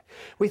you for that.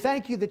 We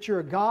thank you that you're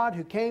a God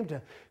who came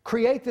to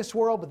create this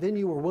world, but then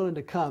you were willing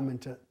to come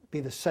and to be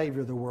the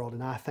Savior of the world.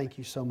 And I thank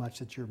you so much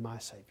that you're my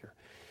Savior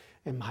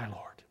and my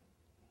Lord.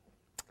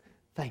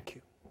 Thank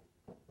you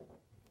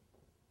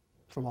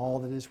from all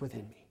that is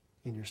within me.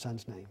 In your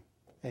Son's name,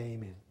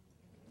 amen.